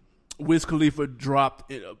 Wiz Khalifa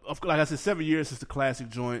dropped. Like I said, 7 years since the classic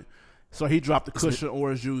joint. So he dropped the Kush and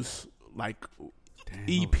Orange Juice like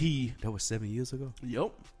EP. That was 7 years ago?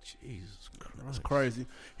 Yep. Jesus Christ. That's crazy.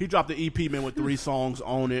 He dropped the EP, man, with 3 songs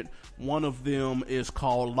on it. One of them is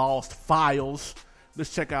called Lost Files.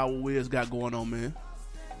 Let's check out what Wiz got going on, man.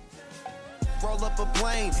 Roll up a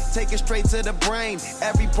plane, take it straight to the brain.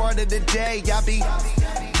 Every part of the day, I be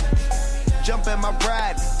jump in my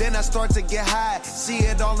ride, then I start to get high. See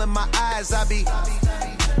it all in my eyes,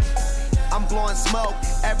 I'm blowing smoke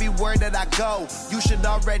everywhere that I go. You should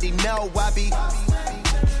already know,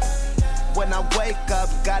 when I wake up,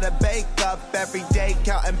 gotta bake up every day,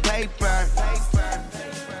 counting paper.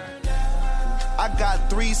 I got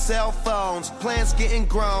 3 cell phones, plans getting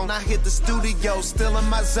grown. I hit the studio, still in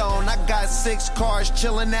my zone. I got 6 cars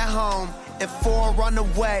chilling at home and 4 on the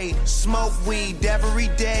way. Smoke weed every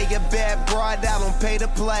day. A bad broad, I don't pay to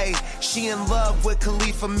play. She in love with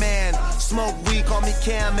Khalifa, man. Smoke weed, call me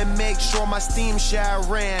Cam, and make sure my steam shower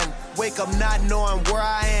ran. Wake up not knowing where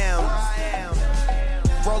I am.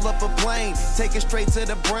 Roll up a plane, take it straight to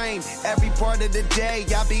the brain. Every part of the day,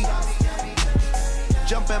 I be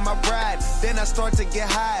jump in my ride, then I start to get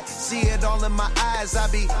high. See it all in my eyes,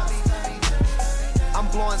 I'm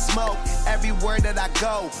blowing smoke everywhere that I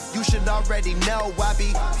go. You should already know,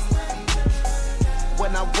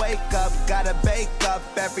 when I wake up, gotta bake up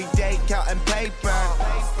every day, counting paper.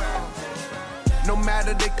 No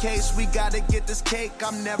matter the case, we gotta get this cake.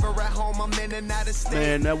 I'm never at home, I'm in and out of state.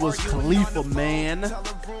 Man, that was Khalifa, man.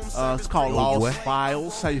 It's called Lost what?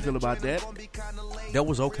 Files. How you feel about that? That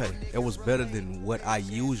was okay. That was better than what I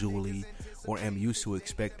usually or am used to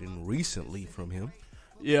expecting recently from him.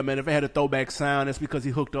 Yeah, man, if it had a throwback sound, that's because he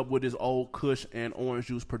hooked up with his old Kush and Orange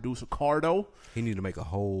Juice producer, Cardo. He needed to make a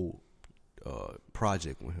whole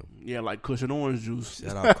project with him. Yeah, like Kush and Orange Juice.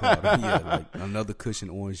 Shout out Carter. Yeah, like another Kush and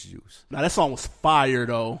Orange Juice. Now, that song was fire,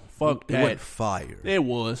 though. Fuck It that. wasn't fire. It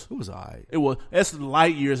was. It was alright. It was. That's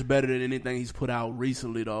light years better than anything he's put out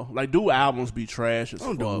recently, though. Like, dude, albums be trash as I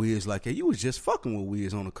don't know fuck. Wiz like that. You was just fucking with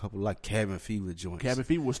Wiz on a couple like Cabin Fever joints. Cabin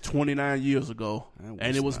Fever was 29 years ago, That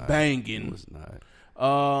and it was not. banging. It was not.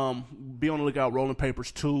 Be on the lookout. Rolling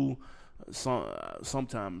Papers 2.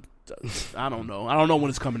 Sometime. I don't know. I don't know when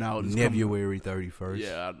it's coming out. It's coming- February 31st.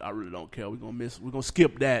 Yeah, I really don't care. We're gonna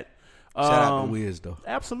skip that. Shout out to Wiz, though.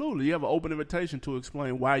 Absolutely. You have an open invitation to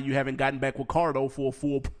explain why you haven't gotten back with Cardo for a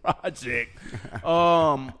full project.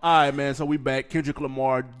 All right, man. So we back. Kendrick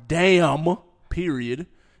Lamar, Damn, period,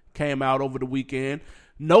 came out over the weekend.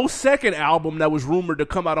 No second album that was rumored to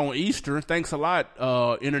come out on Easter. Thanks a lot,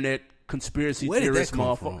 internet conspiracy theorist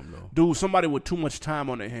motherfucker. Dude, somebody with too much time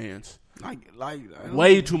on their hands.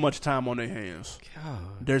 Way too much time on their hands. God.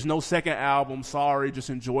 There's no second album. Sorry, just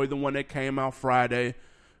enjoy the one that came out Friday.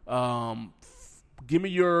 Give me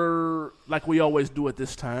your, like we always do at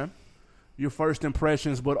this time, your first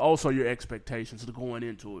impressions, but also your expectations going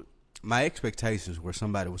into it. My expectations were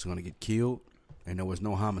somebody was going to get killed, and there was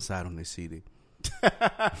no homicide on this CD.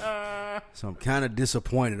 So I'm kind of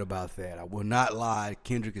disappointed about that. I will not lie.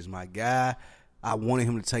 Kendrick is my guy. I wanted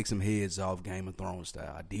him to take some heads off Game of Thrones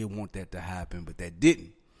style. I did want that to happen, but that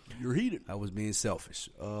didn't. You're heated. I was being selfish.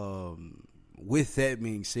 With that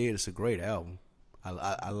being said, it's a great album.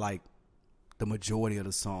 I like the majority of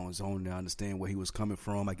the songs on there. I understand where he was coming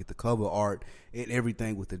from. I get the cover art and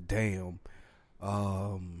everything with the Damn.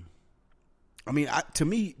 I mean, to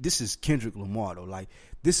me, this is Kendrick Lamar, though. Like,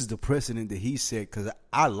 this is the precedent that he set, because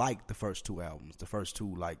I like the first two albums, the first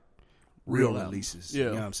two, like, real releases. Yeah. You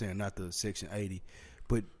know what I'm saying? Not the Section 80.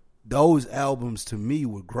 But those albums, to me,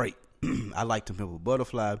 were great. I liked To Pimp a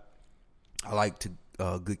Butterfly. I liked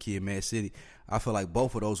Good Kid, Mad City. I feel like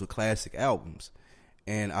both of those were classic albums.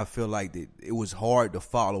 And I feel like that it was hard to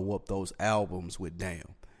follow up those albums with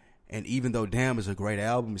Damn. And even though Damn is a great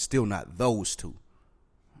album, it's still not those two.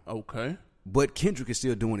 Okay. But Kendrick is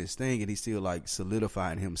still doing his thing, and he's still, like,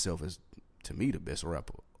 solidifying himself as, to me, the best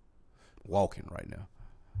rapper walking right now.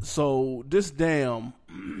 So, this Damn,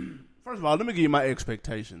 first of all, let me give you my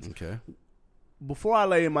expectations. Okay. Before I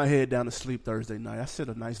lay my head down to sleep Thursday night, I said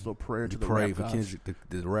a nice little prayer to the rap Pray for gods. Kendrick,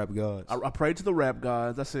 the rap gods. I prayed to the rap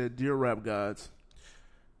gods. I said, dear rap gods,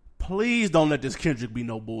 please don't let this Kendrick be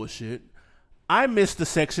no bullshit. I missed the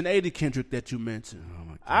Section 80 Kendrick that you mentioned. Oh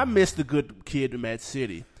my God. I missed the Good Kid in Mad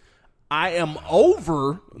City. I am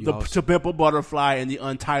over To Pimp a Butterfly and the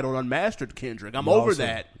Untitled Unmastered Kendrick. I'm over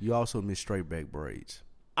that. You also missed Straight Back Braids.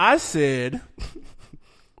 I said,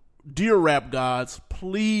 dear rap gods,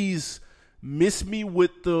 please miss me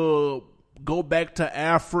with the go back to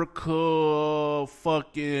Africa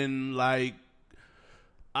fucking, like,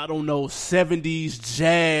 I don't know, 70s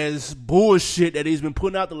jazz bullshit that he's been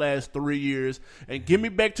putting out the last 3 years, and give me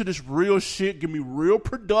back to this real shit. Give me real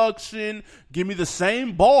production. Give me the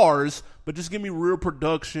same bars, but just give me real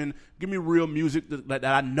production. Give me real music that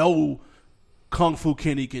I know Kung Fu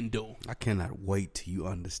Kenny can do. I cannot wait till you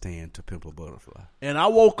understand To Pimp a Butterfly. And I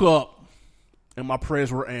woke up, and my prayers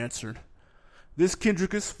were answered. This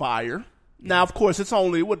Kendrick is fire. Now, of course, it's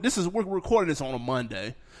only we're recording this on a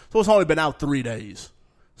Monday, so it's only been out 3 days.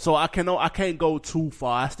 So I can't go too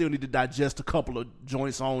far. I still need to digest a couple of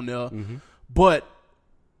joints on there. Mm-hmm. But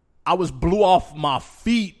I was blew off my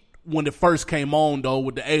feet when it first came on, though,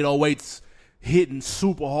 with the 808s hitting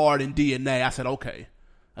super hard in DNA. I said, okay.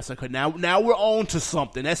 I said, okay, now we're on to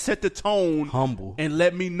something. That set the tone. Humble. And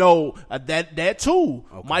let me know that too.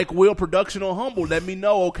 Okay. Mike Will production on Humble. Let me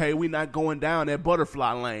know, okay, we're not going down that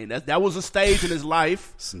butterfly lane. That was a stage in his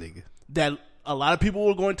life. This nigga. That a lot of people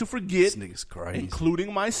were going to forget. This nigga's crazy.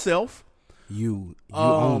 Including myself. You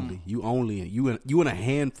and a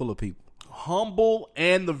handful of people. Humble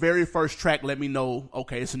and the very first track let me know,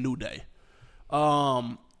 okay, it's a new day.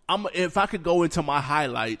 If I could go into my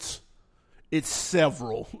highlights, it's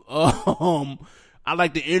several. I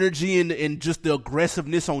like the energy and just the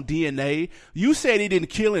aggressiveness on DNA. You said he didn't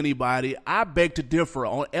kill anybody. I beg to differ.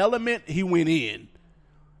 On Element, he went in.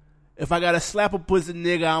 If I gotta slap a pussy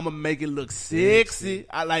nigga, I'm gonna make it look sexy.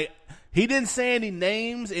 He didn't say any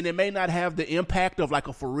names, and it may not have the impact of like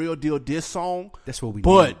a For Real Deal diss song. That's what we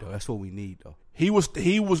need, though. That's what we need, though. He was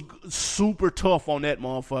super tough on that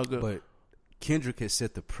motherfucker. But Kendrick has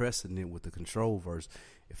set the precedent with the Control verse.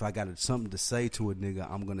 If I got something to say to a nigga,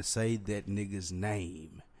 I'm gonna say that nigga's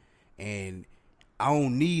name, and I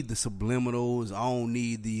don't need the subliminals. I don't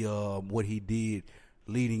need the what he did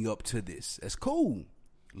leading up to this. That's cool,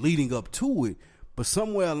 leading up to it, but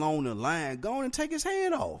somewhere along the line, go on and take his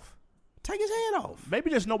hand off. Take his hand off. Maybe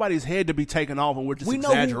there's nobody's head to be taken off, and we're just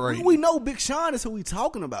exaggerating. We know Big Sean is who we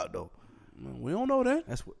talking about, though. We don't know that.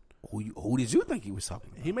 That's what. Who did you think he was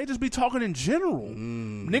talking about? He may just be talking in general.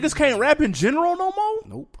 Niggas can't rap in general no more?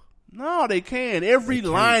 Nope. No, they can. Every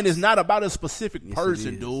line is not about a specific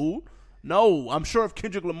person, dude. No, I'm sure if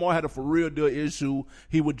Kendrick Lamar had a For Real Deal issue,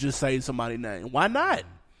 he would just say somebody's name. Why not?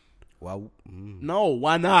 Well, No,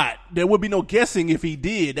 why not? There would be no guessing if he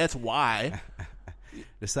did. That's why.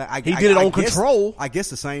 He did it on Control. I guess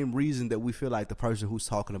the same reason that we feel like the person who's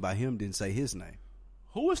talking about him didn't say his name.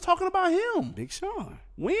 Who was talking about him? Big Sean.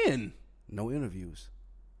 When? No interviews.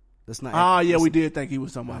 That's not. Yeah, we did think he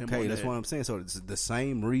was talking about him. Okay, that's what I'm saying. So it's the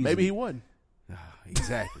same reason. Maybe he wasn't.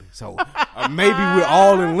 Exactly. So maybe we're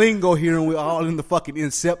all in lingo here and we're all in the fucking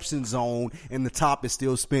inception zone and the top is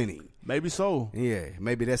still spinning. Maybe so. Yeah,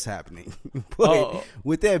 maybe that's happening. But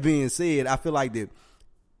with that being said, I feel like that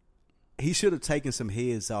he should have taken some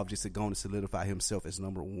heads off just to go and solidify himself as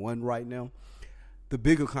number one right now. The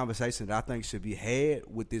bigger conversation that I think should be had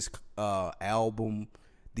with this album,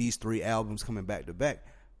 these 3 albums coming back to back.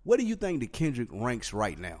 What do you think that Kendrick ranks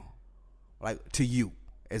right now? Like, to you,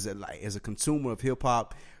 as a consumer of hip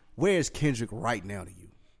hop, where is Kendrick right now to you?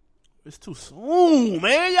 It's too soon,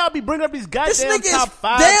 man. Y'all be bringing up these goddamn this nigga top is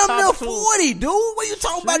 5, damn top near 2. 40, dude. What you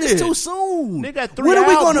talking about? This too soon. Nigga got 3 when are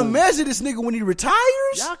we albums. gonna measure this nigga when he retires?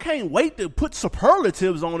 Y'all can't wait to put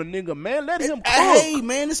superlatives on a nigga, man. Let him cook. Hey,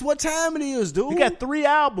 man, this is what time it is, dude. He got 3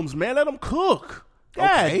 albums, man. Let him cook.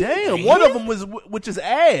 God Okay. damn. Man. One of them was which is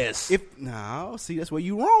ass. See, that's where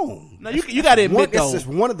you wrong. Now you got to admit though. That's just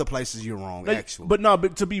one of the places you're wrong, actually.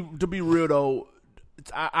 But to be real though,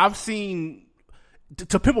 I've seen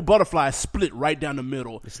To Pimp a Butterfly split right down the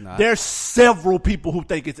middle. It's not. There's several people who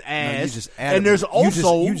think it's No, ass, and there's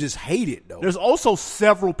you just hate it though. There's also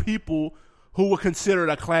several people who would consider it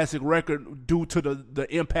a classic record due to the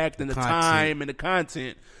impact and the time and the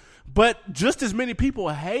content. But just as many people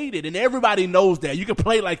hate it, and everybody knows that. You can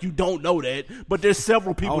play like you don't know that, but there's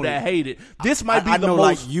several people that hate it. This might be I the know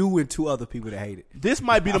most. like you and 2 other people that hate it. This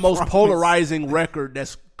might be the most polarizing record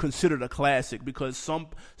that's considered a classic because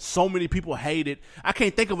so many people hate it. I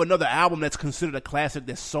can't think of another album that's considered a classic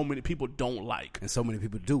that so many people don't like. And so many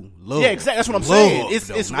people do. Love. Yeah, exactly. That's what I'm saying.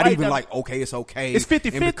 It's not right even down, like, okay, it's okay. It's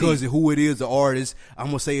 50-50. And because of who it is, the artist, I'm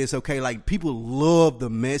going to say it's okay. Like, people love the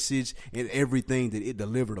message and everything that it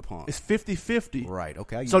delivered upon. It's 50-50. Right,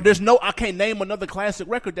 okay. So I can't name another classic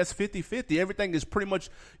record that's 50-50. Everything is pretty much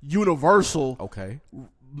universal. Okay.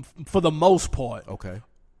 For the most part. Okay.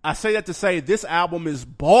 I say that to say this album is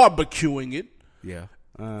barbecuing it. Yeah.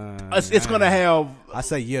 It's going to have... I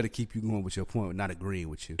say yeah to keep you going with your point, not agreeing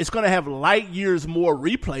with you. It's going to have light years more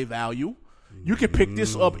replay value. You can pick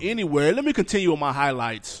this up anywhere. Let me continue with my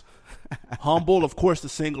highlights. Humble, of course, the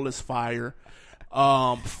single is fire.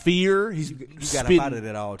 Fear, you got up out of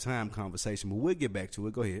that all-time conversation, but we'll get back to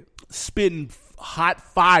it. Go ahead. Spitting hot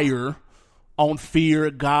fire on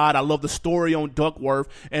Fear, God. I love the story on Duckworth.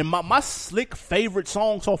 And my slick favorite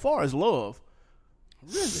song so far is Love.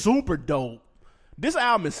 Really? Super dope. This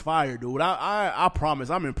album is fire, dude. I promise.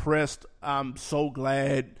 I'm impressed. I'm so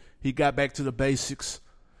glad he got back to the basics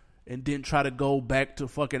and didn't try to go back to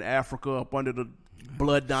fucking Africa up under the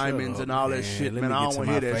blood diamonds and all that shit, man. I don't want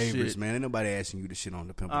to hear that shit. Man, ain't nobody asking you to shit on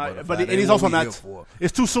the Pimp a Butterfly. But and he's also not.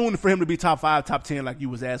 It's too soon for him to be top 5, top 10 like you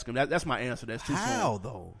was asking. That's my answer. That's too soon. How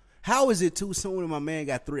though? How is it too soon when my man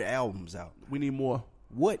got 3 albums out? We need more.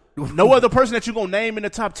 What? No other person that you're going to name in the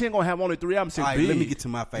top 10 going to have only 3 albums. All right, let me get to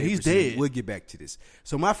my favorites. He's dead. We'll get back to this.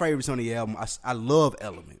 So my favorites on the album, I love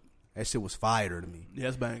Element. That shit was fire to me. Yeah,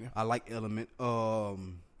 it's banging. I like Element.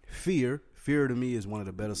 Fear. Fear to me is one of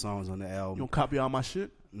the better songs on the album. You don't copy all my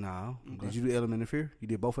shit? No. Okay. Did you do Element and Fear? You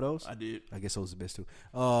did both of those? I did. I guess those are the best too.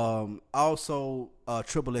 Also,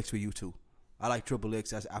 Triple X with U2. I like Triple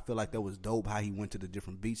X. I feel like that was dope how he went to the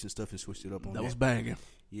different beats and stuff and switched it up on that. That was banging.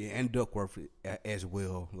 Yeah, and Duckworth as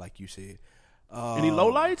well, like you said. Any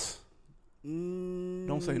lowlights?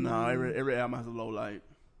 Don't say no. Every album has a low light.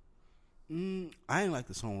 I ain't like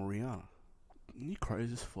the song with Rihanna. You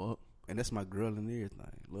crazy as fuck. And that's my girl and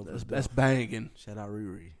everything. Love that's banging. Shout out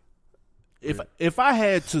Riri. If I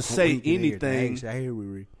had to say anything, I hear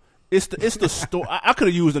Riri. It's the story. I could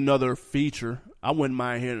have used another feature. I wouldn't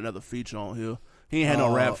mind hearing another feature on here. He ain't had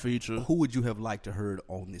no rap feature. Who would you have liked to heard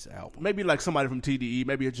on this album? Maybe like somebody from TDE,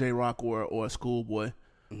 maybe a J-Rock or a Schoolboy,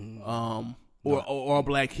 or a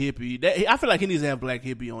Black Hippie. I feel like he needs to have Black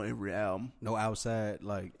Hippie on every album. No Outside,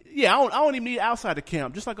 like yeah, I don't even need Outside the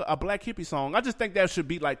Camp. Just like a Black Hippie song. I just think that should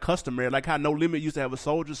be like customary, like how No Limit used to have a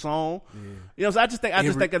Soldier song. Yeah. You know, so I just think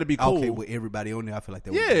that'd be cool. Okay, with everybody on there, I feel like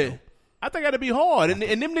that. Would be cool. I think that'd be hard. And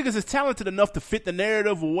them niggas is talented enough to fit the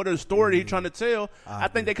narrative or what the story he's trying to tell. I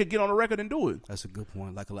think they could get on the record and do it. That's a good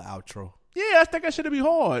point, like a little outro. Yeah, I think that should be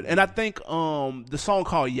hard. And I think the song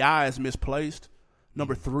called "Ya" is misplaced,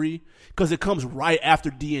 number 3, because it comes right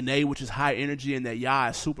after DNA, which is high energy, and that "Ya"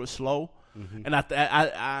 is super slow. And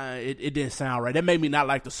it didn't sound right. That made me not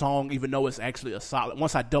like the song, even though it's actually a solid.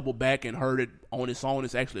 Once I doubled back and heard it on its own,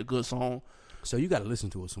 it's actually a good song. So you got to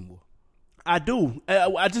listen to it some more. I do.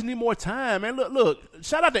 I just need more time, man. Look.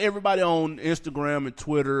 Shout out to everybody on Instagram and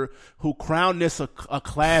Twitter who crowned this a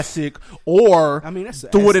classic, or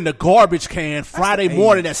threw it in the garbage can Friday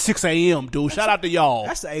morning at 6 a.m. Dude, shout out to y'all.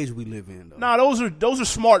 That's the age we live in, though. Nah, those are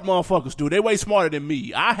smart motherfuckers, dude. They way smarter than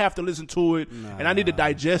me. I have to listen to it, and I need to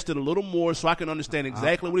digest it a little more so I can understand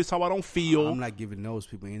exactly what he's talking about. I don't feel. I'm not giving those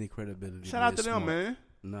people any credibility. Shout out to them, man.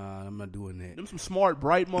 Nah, I'm not doing that. Them some smart,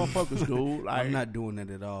 bright motherfuckers, dude. Like, I'm not doing that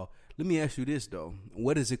at all. Let me ask you this, though.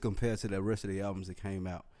 What does it compare to the rest of the albums that came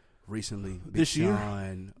out recently? This year? Big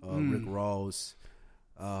Sean, Rick Ross,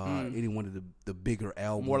 any one of the bigger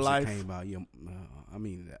albums More Life. that came out. Yeah,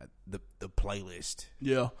 the playlist.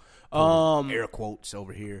 Yeah. Air quotes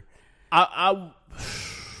over here. I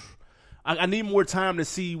need more time to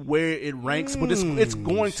see where it ranks, but it's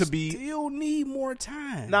going to be. Still need more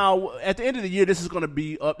time. Now, at the end of the year, this is going to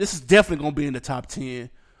be up. This is definitely going to be in the top 10.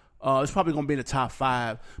 It's probably going to be in the top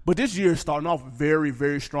 5. But this year is starting off very,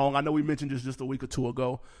 very strong. I know we mentioned this just a week or two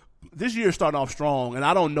ago. This year is starting off strong, and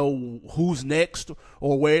I don't know who's next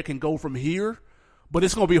or where it can go from here. But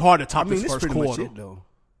it's going to be hard to top this first pretty quarter. much it, though.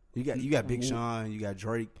 You got Big Sean, you got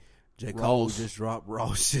Drake, J. Cole just dropped,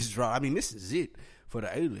 Ross just dropped. I mean, this is it for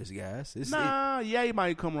the A-list guys. Ye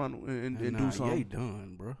might come around and do something. Ye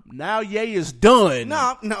done, bro. Now Ye is done.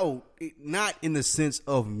 No, not in the sense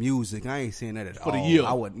of music. I ain't saying that at all. For the year.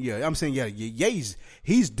 I wouldn't. Yeah, I'm saying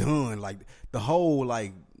he's done. Like the whole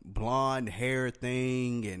like blonde hair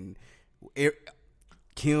thing and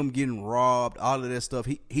Kim getting robbed, all of that stuff.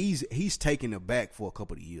 He's taking it back for a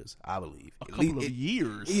couple of years, I believe. A couple of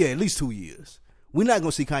years? Yeah, at least 2 years. We're not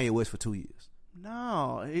gonna see Kanye West for 2 years.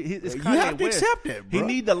 No, it's Kanye you have to West. accept that, bro. He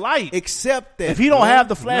need the light. Accept that. If he don't bro. have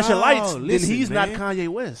the flashing lights, listen, then he's man. not Kanye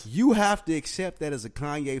West. You have to accept that as a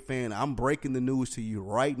Kanye fan. I'm breaking the news to you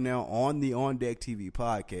right now on the On Deck TV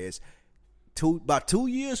podcast. About 2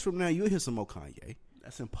 years from now, you'll hear some more Kanye.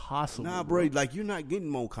 That's impossible. Nah, bro. Like you're not getting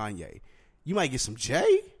more Kanye. You might get some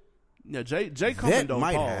Jay. Yeah, Jay coming. That don't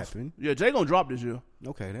might pause. happen. Yeah, Jay gonna drop this year.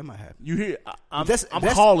 Okay, that might happen. You hear? I'm That's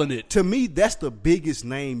calling it. To me, that's the biggest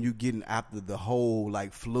name you're getting after the whole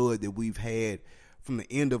like flood that we've had from the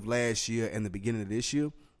end of last year and the beginning of this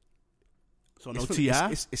year. So no T.I.?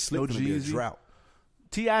 It's slipping to be a drought.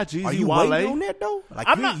 T.I., Jeezy, Are you Wale? waiting on that though? Like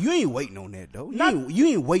you ain't waiting on that though. You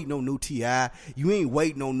ain't waiting on new T.I. You ain't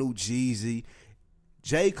waiting on new Jeezy.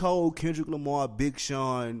 J. Cole, Kendrick Lamar, Big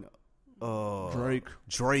Sean,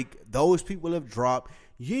 Drake. Those people have dropped.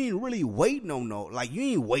 You ain't really waiting on you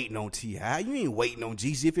ain't waiting on T.I. You ain't waiting on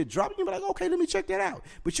Jeezy. If it dropped, you be like, okay, let me check that out.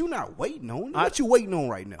 But you're not waiting on it. What you waiting on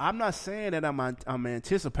right now? I'm not saying that I'm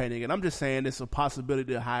anticipating it. I'm just saying it's a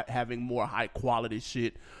possibility of having more high quality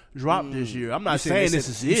shit drop this year. I'm not saying this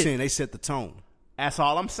is it. You're saying they set the tone. That's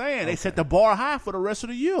all I'm saying. Okay. They set the bar high for the rest of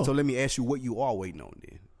the year. So let me ask you what you are waiting on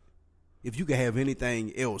then. If you could have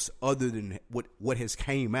anything else other than what has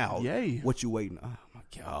came out, what you waiting on? Oh, my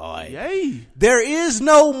God. Yay. There is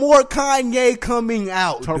no more Kanye coming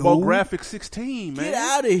out, TurboGrafx 16, man. Get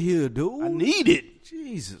out of here, dude. I need it.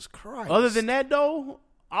 Jesus Christ. Other than that, though,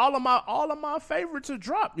 all of my favorites are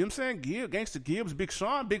dropped. You know what I'm saying? Gangsta Gibbs, Big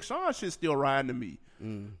Sean shit's still riding to me.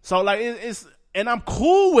 So, like, it's... And I'm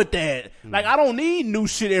cool with that. Like, I don't need new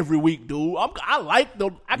shit every week, dude. I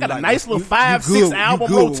got a nice little 5-6 album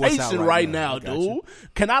rotation right now, dude.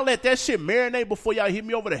 Can I let that shit marinate before y'all hit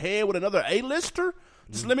me over the head with another A-lister?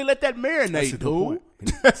 Just let me let that marinate, dude.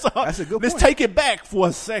 That's a good point. Let's take it back for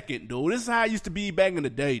a second, dude. This is how it used to be back in the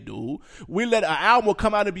day, dude. We let an album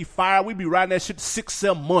come out and be fired. We'd be riding that shit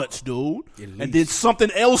 6-7 months, dude. And then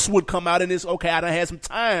something else would come out and it's, okay, I done had some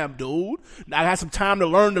time, dude. I had some time to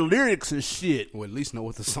learn the lyrics and shit. Or at least know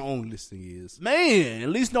what the song listing is. Man, at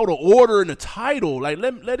least know the order and the title. Like,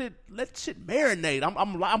 let shit marinate.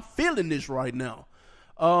 I'm feeling this right now.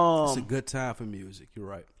 It's a good time for music. You're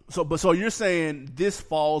right. So you're saying this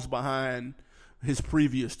falls behind his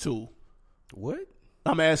previous two? What?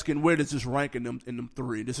 I'm asking, where does this rank in them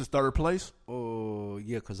three? This is third place? Oh,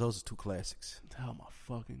 yeah, because those are two classics. Oh, my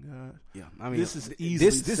fucking God. Yeah, I mean, this is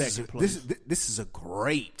easily second place. This is a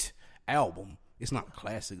great album. It's not a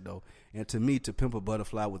classic, though. And to me, To Pimp a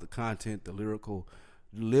Butterfly with the content, the lyrical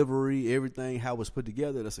delivery, everything, how it was put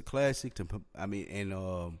together, that's a classic.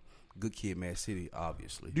 Good Kid, Mad City,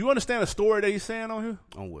 obviously. Do you understand the story that he's saying on here?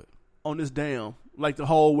 On what? On this damn. Like the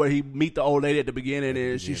whole where he meet the old lady at the beginning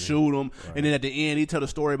and she shoot him. Right. And then at the end, he tell the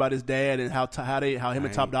story about his dad and how him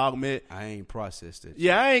and Top Dog met. I ain't processed it.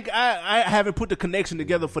 Yeah, I haven't put the connection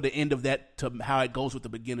together for the end of that to how it goes with the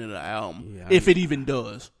beginning of the album. Yeah, if it even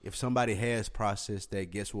does. If somebody has processed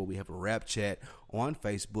that, guess what? We have a rap chat on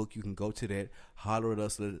Facebook. You can go to that, holler at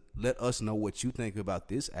us, let us know what you think about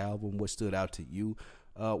this album, what stood out to you.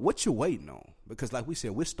 What you waiting on? Because like we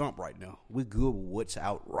said, we're stumped right now. We're good with what's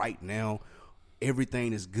out right now.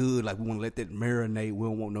 Everything is good. Like we want to let that marinate. We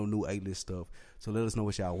don't want no new A-list stuff. So let us know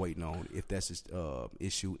what y'all waiting on if that's an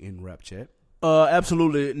issue in Rap Chat.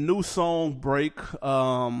 Absolutely. New song break.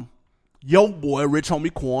 Yo boy, Rich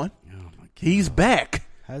Homie Quan. Oh my God. He's back.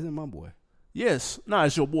 How's it my boy? Yes. Nah,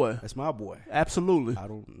 it's your boy. That's my boy. Absolutely. I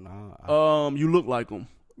don't know. You look like him.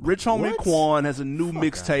 Rich Homie What? Quan has a new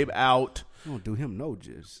mixtape out. Don't do him no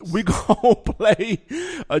justice. We gonna play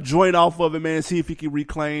a joint off of it, man. See if he can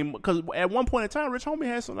reclaim. Because at one point in time, Rich Homie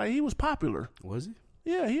had something like he was popular. Was he?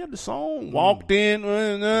 Yeah, he had the song "Walked In,"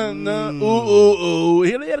 ooh ooh ooh.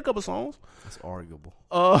 He had a couple songs. That's arguable.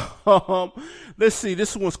 Let's see.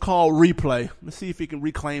 This one's called "Replay." Let's see if he can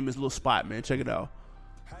reclaim his little spot, man. Check it out.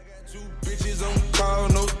 I got 2 bitches on call,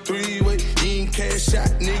 no 3-way. You ain't cash out,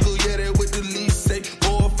 nigga. Yeah, that with the lease say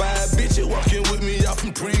 4 or 5 bitches walking with me off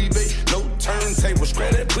from pre-bait. No turntable,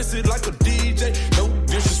 scratch that pussy like a DJ. No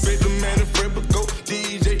disrespect, the man in front, but go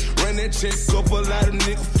DJ. Run that check up, a lot of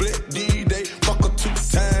nigga flip D-Day. Fuck her 2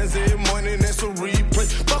 times every morning, that's a replay.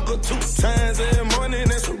 Fuck her 2 times every morning,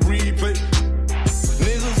 that's a replay.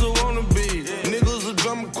 Niggas who wanna be, niggas a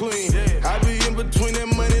drama queen. I be in between that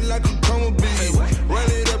money like a coma bee. Run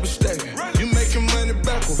it up and stack it. You making money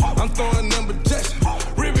backwards. I'm throwing number jacks.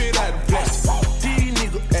 Rip it out of plastic. These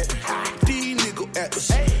niggas at these niggas at us.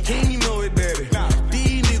 He ain't know it, daddy.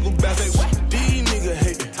 These niggas bastard. These niggas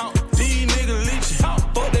hate it. These niggas leeching.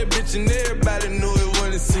 Fuck that bitch and everybody know it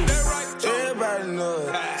when it see. Everybody know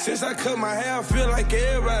it. Since I cut my hair, I feel like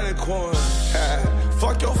everybody corn.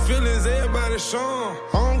 Fuck your feelings, everybody shown.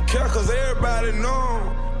 I don't care cause everybody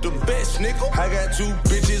know. The best nigga. I got 2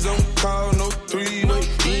 bitches on call, no 3-way.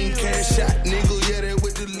 You ain't cash out, nigga. Yeah, that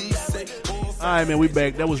with the lease say. All right, man, we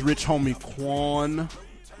back. That was Rich Homie Quan.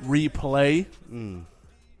 Replay.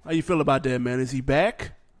 How you feel about that, man? Is he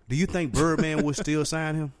back? Do you think Birdman would still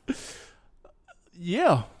sign him?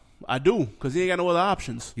 Yeah, I do, because he ain't got no other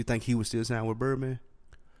options. You think he would still sign with Birdman?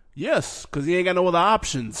 Yes, because he ain't got no other I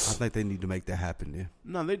options. think they need to make that happen then.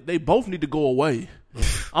 No, they both need to go away.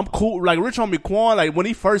 I'm cool. Like, Rich Homie Quan, like, when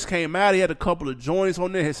he first came out, he had a couple of joints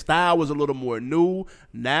on there. His style was a little more new.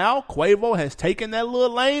 Now, Quavo has taken that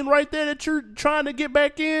little lane right there that you're trying to get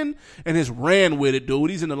back in and has ran with it, dude.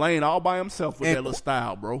 He's in the lane all by himself with And that little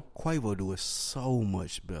style, bro. Quavo do it so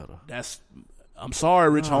much better. I'm sorry,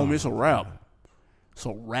 Rich Homie. It's a rap. It's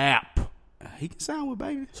a rap. He can sign with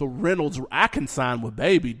Baby. So Reynolds, I can sign with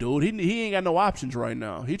Baby, dude. He ain't got no options right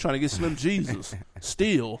now. He trying to get Slim Jesus.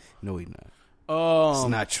 Still. No, he not. It's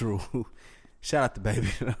not true. Shout out to Baby.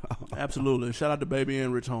 Absolutely. Shout out to Baby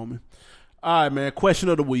and Rich Homie. All right, man. Question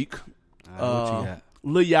of the week. What you got?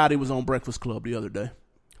 Lil Yachty was on Breakfast Club the other day.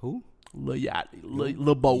 Who? Lil Yachty.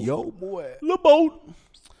 Lil Boat. Yo, boy. Lil Boat.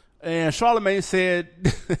 And Charlamagne said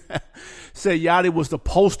Yachty was the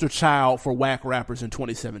poster child for whack rappers in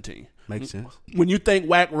 2017. Makes sense. When you think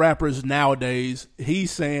whack rappers nowadays,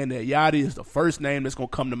 he's saying that Yachty is the first name that's going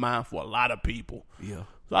to come to mind for a lot of people. Yeah.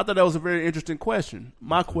 So I thought that was a very interesting question.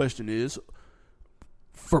 My question is,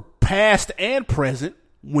 for past and present,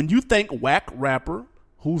 when you think whack rapper,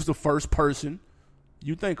 who's the first person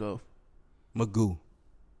you think of? Magoo.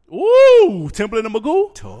 Ooh, Timbaland and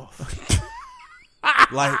Magoo? Tough.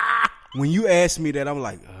 Like, when you ask me that, I'm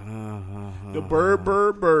like, The bird.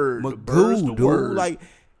 The bird's the Magoo, dude. word. Like,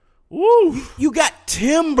 woo. you got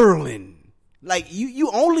Timberland. Like, you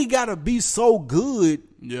only got to be so good,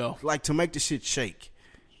 Yeah. like, to make the shit shake.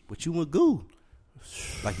 But you Magoo.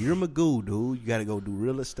 Like, you're Magoo, dude. You got to go do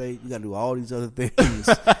real estate. You got to do all these other things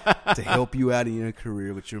to help you out in your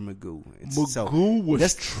career, but you're Magoo. Magoo was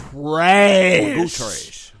that's trash. Magoo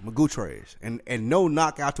trash. Magoo trash. And no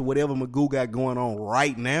knockout to whatever Magoo got going on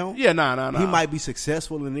right now. Yeah, nah. He might be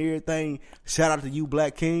successful in everything. Shout out to you,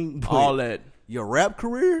 Black King. But all that. your rap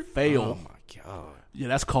career? Fail. Oh, my God. Yeah,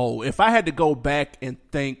 that's cold. If I had to go back and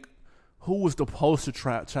think who was the poster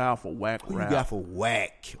child for whack Who rap you got for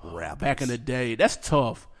whack rap? back in the day, that's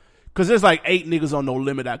tough. Because there's like 8 niggas on No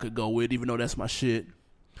Limit I could go with, even though that's my shit.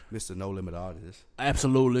 Mr. No Limit Artist.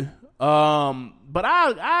 Absolutely. But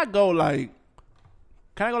I go like,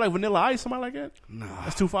 can I go like Vanilla Ice, somebody like that? Nah.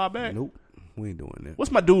 That's too far back. Nope. We ain't doing that.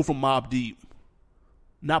 What's my dude from Mobb Deep?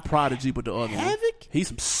 Not Prodigy, but the other one. Havoc? He's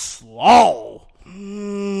some slaw.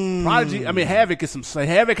 Prodigy, I mean Havoc is some.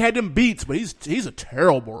 Havoc had them beats, but he's a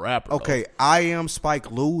terrible rapper. Okay, I am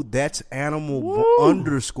Spike Lou. That's Animal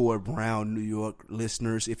 _Brown, New York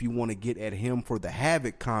listeners. If you want to get at him for the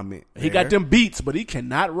Havoc comment, He got them beats, but he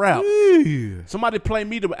cannot rap. Yeah. Somebody play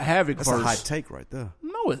me the Havoc That's verse. a hot take right there.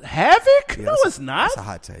 No, it's Havoc. Yeah, no, that's it's not. That's a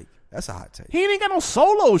hot take. That's a hot take. He ain't got no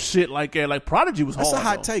solo shit like that. Like Prodigy was hard. That's a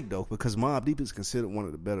hot though. take though, because Mobb Deep is considered one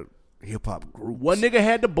of the better hip hop groups. One nigga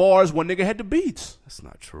had the bars, one nigga had the beats. That's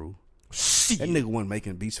not true. Shit. That nigga wasn't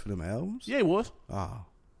making beats for them albums. Yeah, he was. Oh,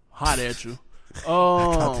 Hot at you. I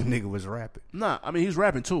thought the nigga was rapping. Nah, I mean he's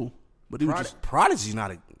rapping too, but he was just. Prodigy's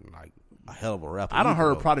not a hell of a rapper. I done either,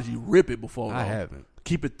 heard though. Prodigy rip it before. I though. haven't.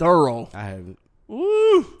 Keep it thorough. I haven't.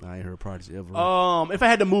 Woo. I ain't heard Prodigy ever. If I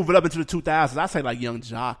had to move it up into the 2000s, I'd say like Young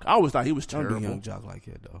Jock. I always thought he was Don't terrible. do Young Jock like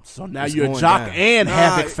that though. So now It's you're a going Jock down. and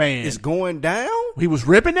Havoc fan. It's going down. He was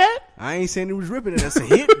ripping that? I ain't saying he was ripping it. That's a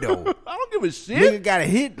hit though. I don't give a shit. Nigga got a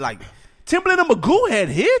hit like. Timbaland and Magoo had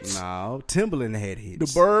hits. No, Timbaland had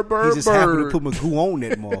hits. The bird, He just happened bird. to put Magoo on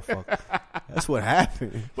that motherfucker. That's what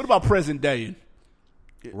happened. What about present day?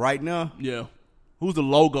 Right now, Yeah. Who's the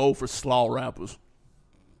logo for slaw rappers?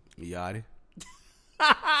 Yachty.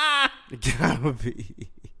 It gotta be.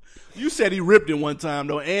 You said he ripped it one time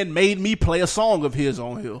though, and made me play a song of his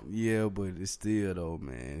on here. Yeah, but it's still though,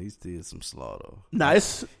 man. He's still some slaw though.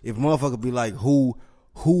 Nice. If motherfucker be like, who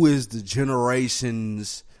is the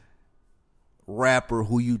generation's rapper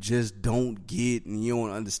who you just don't get and you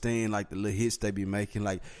don't understand like the little hits they be making?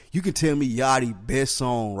 Like you can tell me Yachty best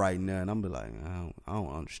song right now, and I'm be like, I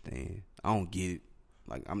don't understand. I don't get it.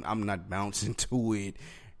 Like I'm not bouncing to it.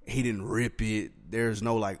 He didn't rip it. There's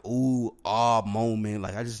no like ooh ah moment.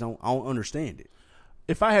 Like I don't understand it.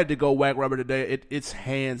 If I had to go whack rapper today, it's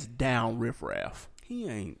hands down Riff Raff. He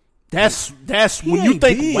ain't. That's He when you ain't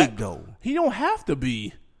think big, whack though. He don't have to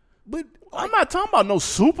be. But I'm not talking about no like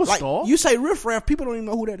superstar. you say Riff Raff, people don't even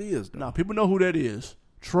know who that is. Though. Nah, people know who that is.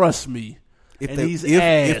 Trust me. If and they he's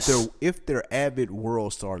ass. if they're avid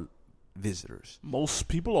World Star visitors, Most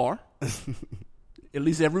people are. At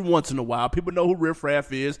least every once in a while. People know who Riff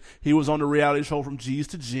Raff is. He was on the reality show From G's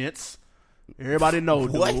to Gents. Everybody know,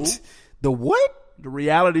 what? dude. The what? The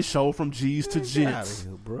reality show From G's to Get out Gents. of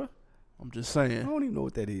here, bro. I'm just I saying. don't even know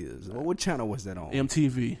what that is. What channel was that on?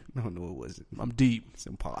 MTV. No, it wasn't. I'm deep. It's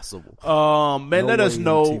impossible. Man, No let us way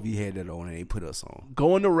know. MTV had that on and they put us on.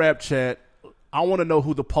 Go in the rap chat. I want to know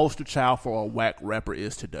who the poster child for a whack rapper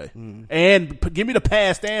is today. Mm. And give me the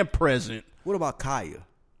past and present. What about Kaya,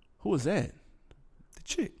 Who is that? the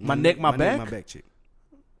chick? My neck, my back? my back chick.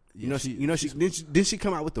 Yeah, Didn't she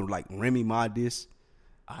come out with the like Remy Ma diss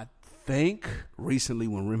I think. recently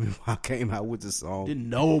when Remy Ma came out with the song? Didn't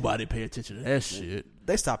nobody pay attention to that shit.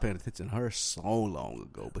 They stopped paying attention to her so long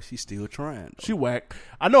ago, but she's still trying. Though. She whack.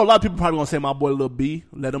 I know a lot of people probably gonna say my boy Lil B,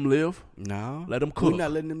 let him live. No, Let 'em cook. We're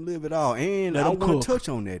not letting them live at all. And Let I 'em want cook. to touch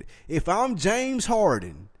on that. If I'm James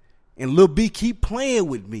Harden and Lil B keep playing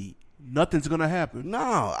with me, Nothing's gonna happen.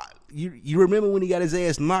 no. You remember when he got his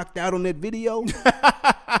ass knocked out on that video?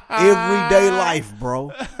 Everyday life,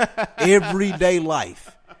 bro. Everyday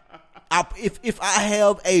life. If I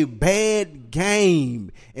have a bad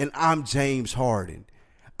game and I'm James Harden,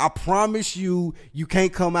 I promise you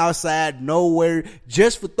can't come outside nowhere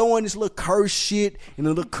just for throwing this little curse shit and the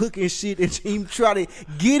little cooking shit and team try to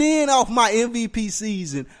get in off my MVP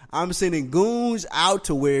season. I'm sending goons out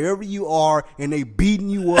to wherever you are and they beating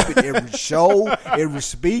you up at every show, every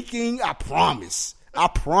speaking. I promise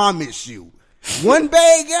you. One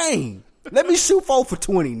bad game. Let me shoot 4 for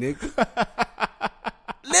 20, nigga.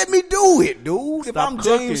 Let me do it, dude. If I'm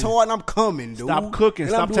James cooking. Harden, I'm coming, dude. Stop cooking.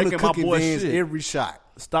 And Stop I'm doing taking the my cooking boy dance shit. every shot.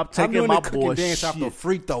 Stop I'm taking doing my the cooking boy dance shit. off the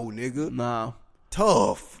free throw, nigga. Nah.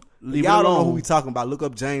 Tough. Leave y'all it don't know who alone. we talking about. Look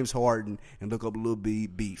up James Harden and look up Lil B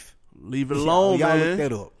beef. Leave it alone, y'all man. look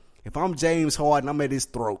that up. If I'm James Harden, I'm at his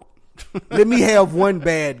throat. Let me have one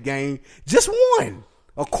bad game. Just one.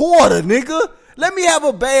 A quarter, nigga. Let me have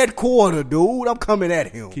a bad quarter, dude. I'm coming at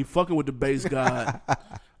him. Keep fucking with the bass god.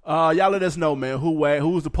 Y'all let us know, man.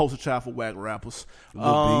 Who's the poster child for whack rappers?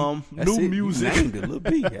 Lil B. That's New it. You music. named it, Lil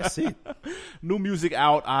B. That's it. New music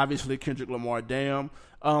out, obviously. Kendrick Lamar, damn.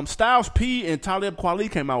 Styles P and Talib Kweli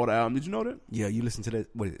came out with an album. Did you know that? Yeah, you listen to that.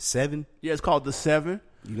 What is it? 7? Yeah, it's called The 7.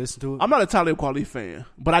 You listen to it? I'm not a Talib Kweli fan,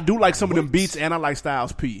 but I do like some of them beats, and I like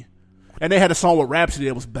Styles P. And they had a song with Rhapsody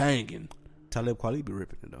that was banging. Talib Kweli be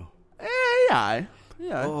ripping it though. Yeah.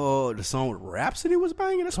 Oh, the song with Rhapsody was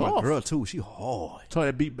banging. That's my Tough. girl too. She hard. So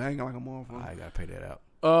that beat banging like a motherfucker. I gotta pay that out.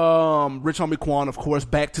 Rich Homie Quan, of course,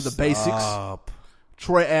 back to the basics. Up.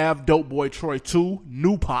 Troy Ave, Dope Boy Troy 2,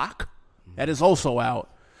 New Pac. That is also out.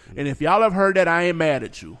 And if y'all have heard that, I Ain't Mad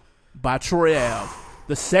at You by Troy Ave.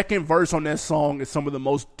 The second verse on that song is some of the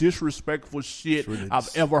most disrespectful shit I've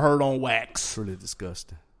ever heard on wax. Truly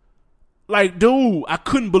disgusting. Like, dude, I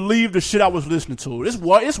couldn't believe the shit I was listening to.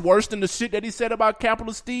 It's worse than the shit that he said about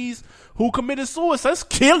Capital Steez, who committed suicide. It's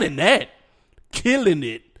killing that. Killing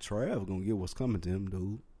it. Troy Ave gonna get what's coming to him,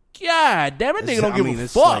 dude. God damn, that nigga don't give a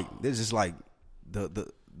fuck. Like, this is like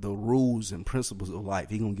the rules and principles of life.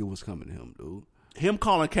 He gonna get what's coming to him, dude. Him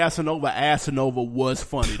calling Casanova Asanova was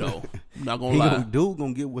funny though. I'm not gonna lie. Dude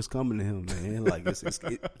gonna get what's coming to him, man. Like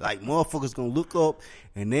like motherfuckers gonna look up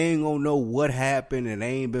and they ain't gonna know what happened and they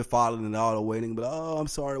ain't been following it all the way. They gonna be like, oh, I'm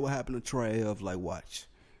sorry, what happened to Trav? Like, watch.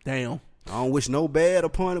 Damn. I don't wish no bad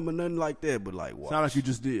upon him or nothing like that, but like, watch. Sound like you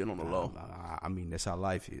just did on the low. I mean, that's how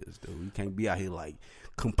life is, dude. You can't be out here like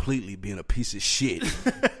completely being a piece of shit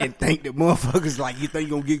and think that motherfuckers like you think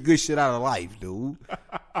you gonna get good shit out of life, dude.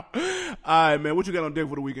 All right, man. What you got on deck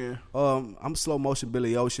for the weekend? I'm Slow Motion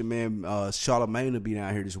Billy Ocean, man. Charlamagne will be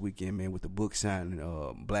down here this weekend, man, with the book signing,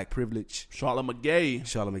 Black Privilege. Charlotte McGay.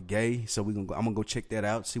 So I'm gonna go check that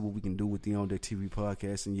out, see what we can do with the On Deck TV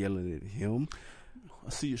podcast and yelling at him. I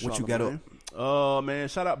see you. What you got up? Man,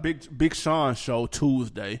 shout out Big Sean show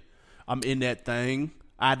Tuesday. I'm in that thing.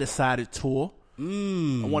 I Decided tour. I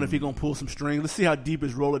wonder if he's gonna pull some strings. Let's see how deep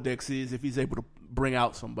his Rolodex is. If he's able to bring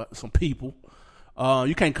out some people.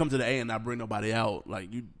 You can't come to the A and not bring nobody out.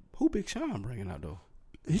 Like you. Who Big Sean bringing out though?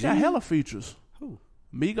 He got hella features. Who?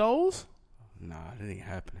 Migos? Nah, that ain't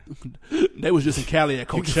happening. They was just in Cali at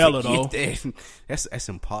Coachella though. That. That's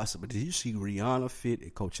impossible. Did you see Rihanna fit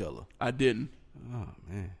at Coachella? I didn't. Oh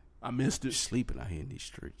man, I missed it. Sleeping out here in these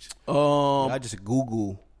streets. I just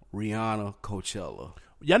Google Rihanna Coachella.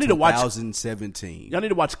 Y'all need to watch 2017. Y'all need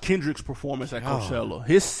to watch Kendrick's performance at Coachella.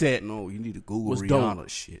 His set. No, you need to Google Rihanna dope.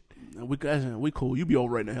 Shit. We cool. You be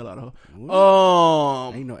overrating the hell out of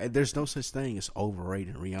her. Ain't no, there's no such thing as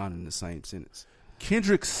overrating Rihanna in the same sentence.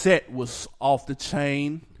 Kendrick's set was off the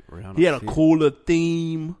chain. Rihanna he had a cooler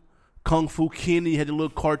theme. Kung Fu Kenny had a little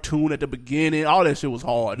cartoon at the beginning. All that shit was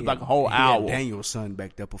hard. It was like a whole hour. Daniel's son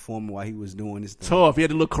back there performing while he was doing this thing. Tough. He had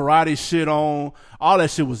the little karate shit on. All that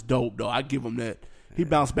shit was dope, though. I give him that. He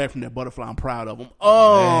bounced back from that butterfly. I'm proud of him.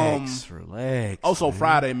 Relax. Also, man.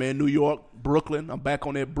 Friday, man, New York, Brooklyn. I'm back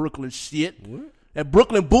on that Brooklyn shit. What? That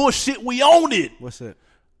Brooklyn bullshit, we own it. What's that?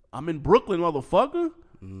 I'm in Brooklyn, motherfucker.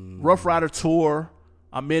 Rough Rider tour.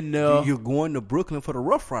 I'm in there. You're going to Brooklyn for the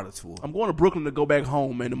Rough Rider tour? I'm going to Brooklyn to go back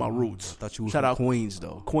home, man, to my roots. Thought you were from Queens,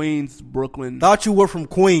 though. Queens, Brooklyn. Thought you were from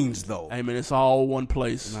Queens, though. Hey, man, it's all one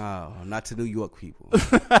place. No, not to New York people.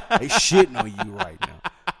 They shitting on you right now.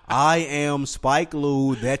 I am Spike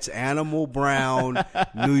Lee. That's Animal Brown.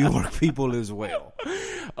 New York people as well.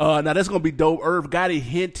 Now, that's going to be dope. Irv Gotti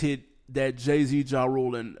hinted that Jay-Z, Ja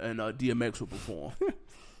Rule, and DMX will perform.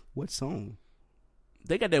 What song?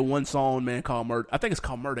 They got that one song, man, called Murder. I think it's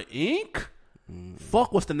called Murder, Inc.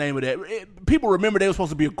 Fuck, what's the name of that? People remember they were supposed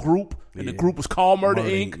to be a group, and the group was called Murder,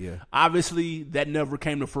 Inc. Yeah. Obviously, that never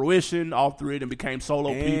came to fruition. All three of them became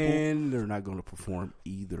solo people. And they're not going to perform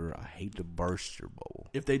either. I hate to burst your bubble.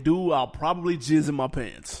 If they do, I'll probably jizz in my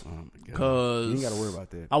pants. Oh, my God. Because you ain't got to worry about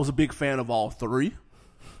that. I was a big fan of all three.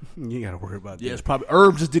 You ain't got to worry about that. Yeah, it's probably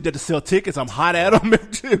Herb just did that to sell tickets. I'm hot at him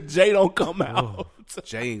if Jay don't come out.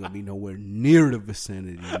 Jay ain't gonna be nowhere near the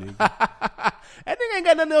vicinity, nigga. That nigga ain't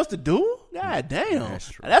got nothing else to do. God damn.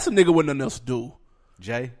 That's a nigga with nothing else to do.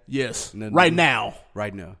 Jay? Yes. Nothing right now.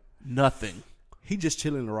 Right now. Nothing. He just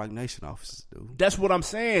chilling in the Rock Nation offices, dude. That's what I'm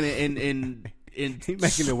saying. And he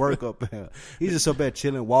making it work up there. He's just up there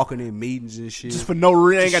chilling, walking in meetings and shit. Just for no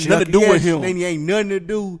reason. Ain't got nothing to do with him. He ain't nothing to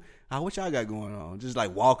do. What y'all got going on? Just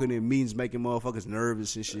like walking in meetings, making motherfuckers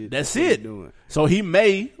nervous and shit. That's it. Doing. So he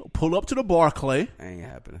may pull up to the Barclay. Ain't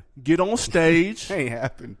happening. Get on stage. Ain't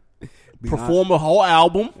happening. Perform a whole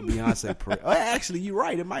album. Beyonce pregnant. Actually, you're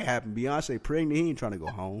right. It might happen. Beyonce pregnant. He ain't trying to go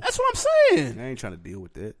home. That's what I'm saying. I ain't trying to deal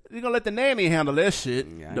with that. You're going to let the nanny handle that shit.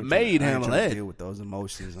 Yeah, the maid handle that. I ain't trying to deal with those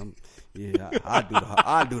emotions. I'll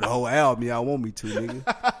do the whole album. Y'all want me to,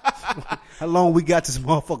 nigga. How long we got this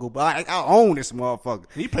motherfucker? I own this motherfucker.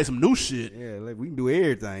 He play some new shit. Yeah, we can do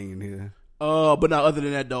everything in here. But now other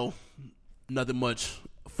than that though, nothing much.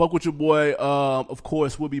 Fuck with your boy. Of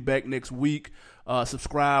course, we'll be back next week.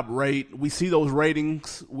 Subscribe, rate. We see those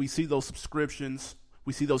ratings. We see those subscriptions.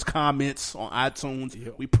 We see those comments on iTunes.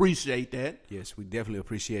 Yep. We appreciate that. Yes, we definitely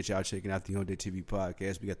appreciate y'all checking out the On Deck TV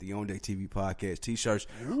podcast. We got the On Deck TV podcast t-shirts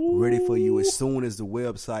ready for you as soon as the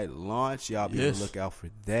website launch. Y'all be on the lookout for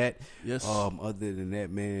that. Yes. Other than that,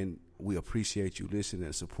 man, we appreciate you listening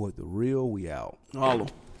and support the real. We out. Holla.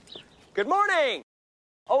 Good morning.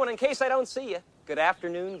 Oh, and in case I don't see you, good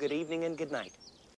afternoon, good evening, and good night.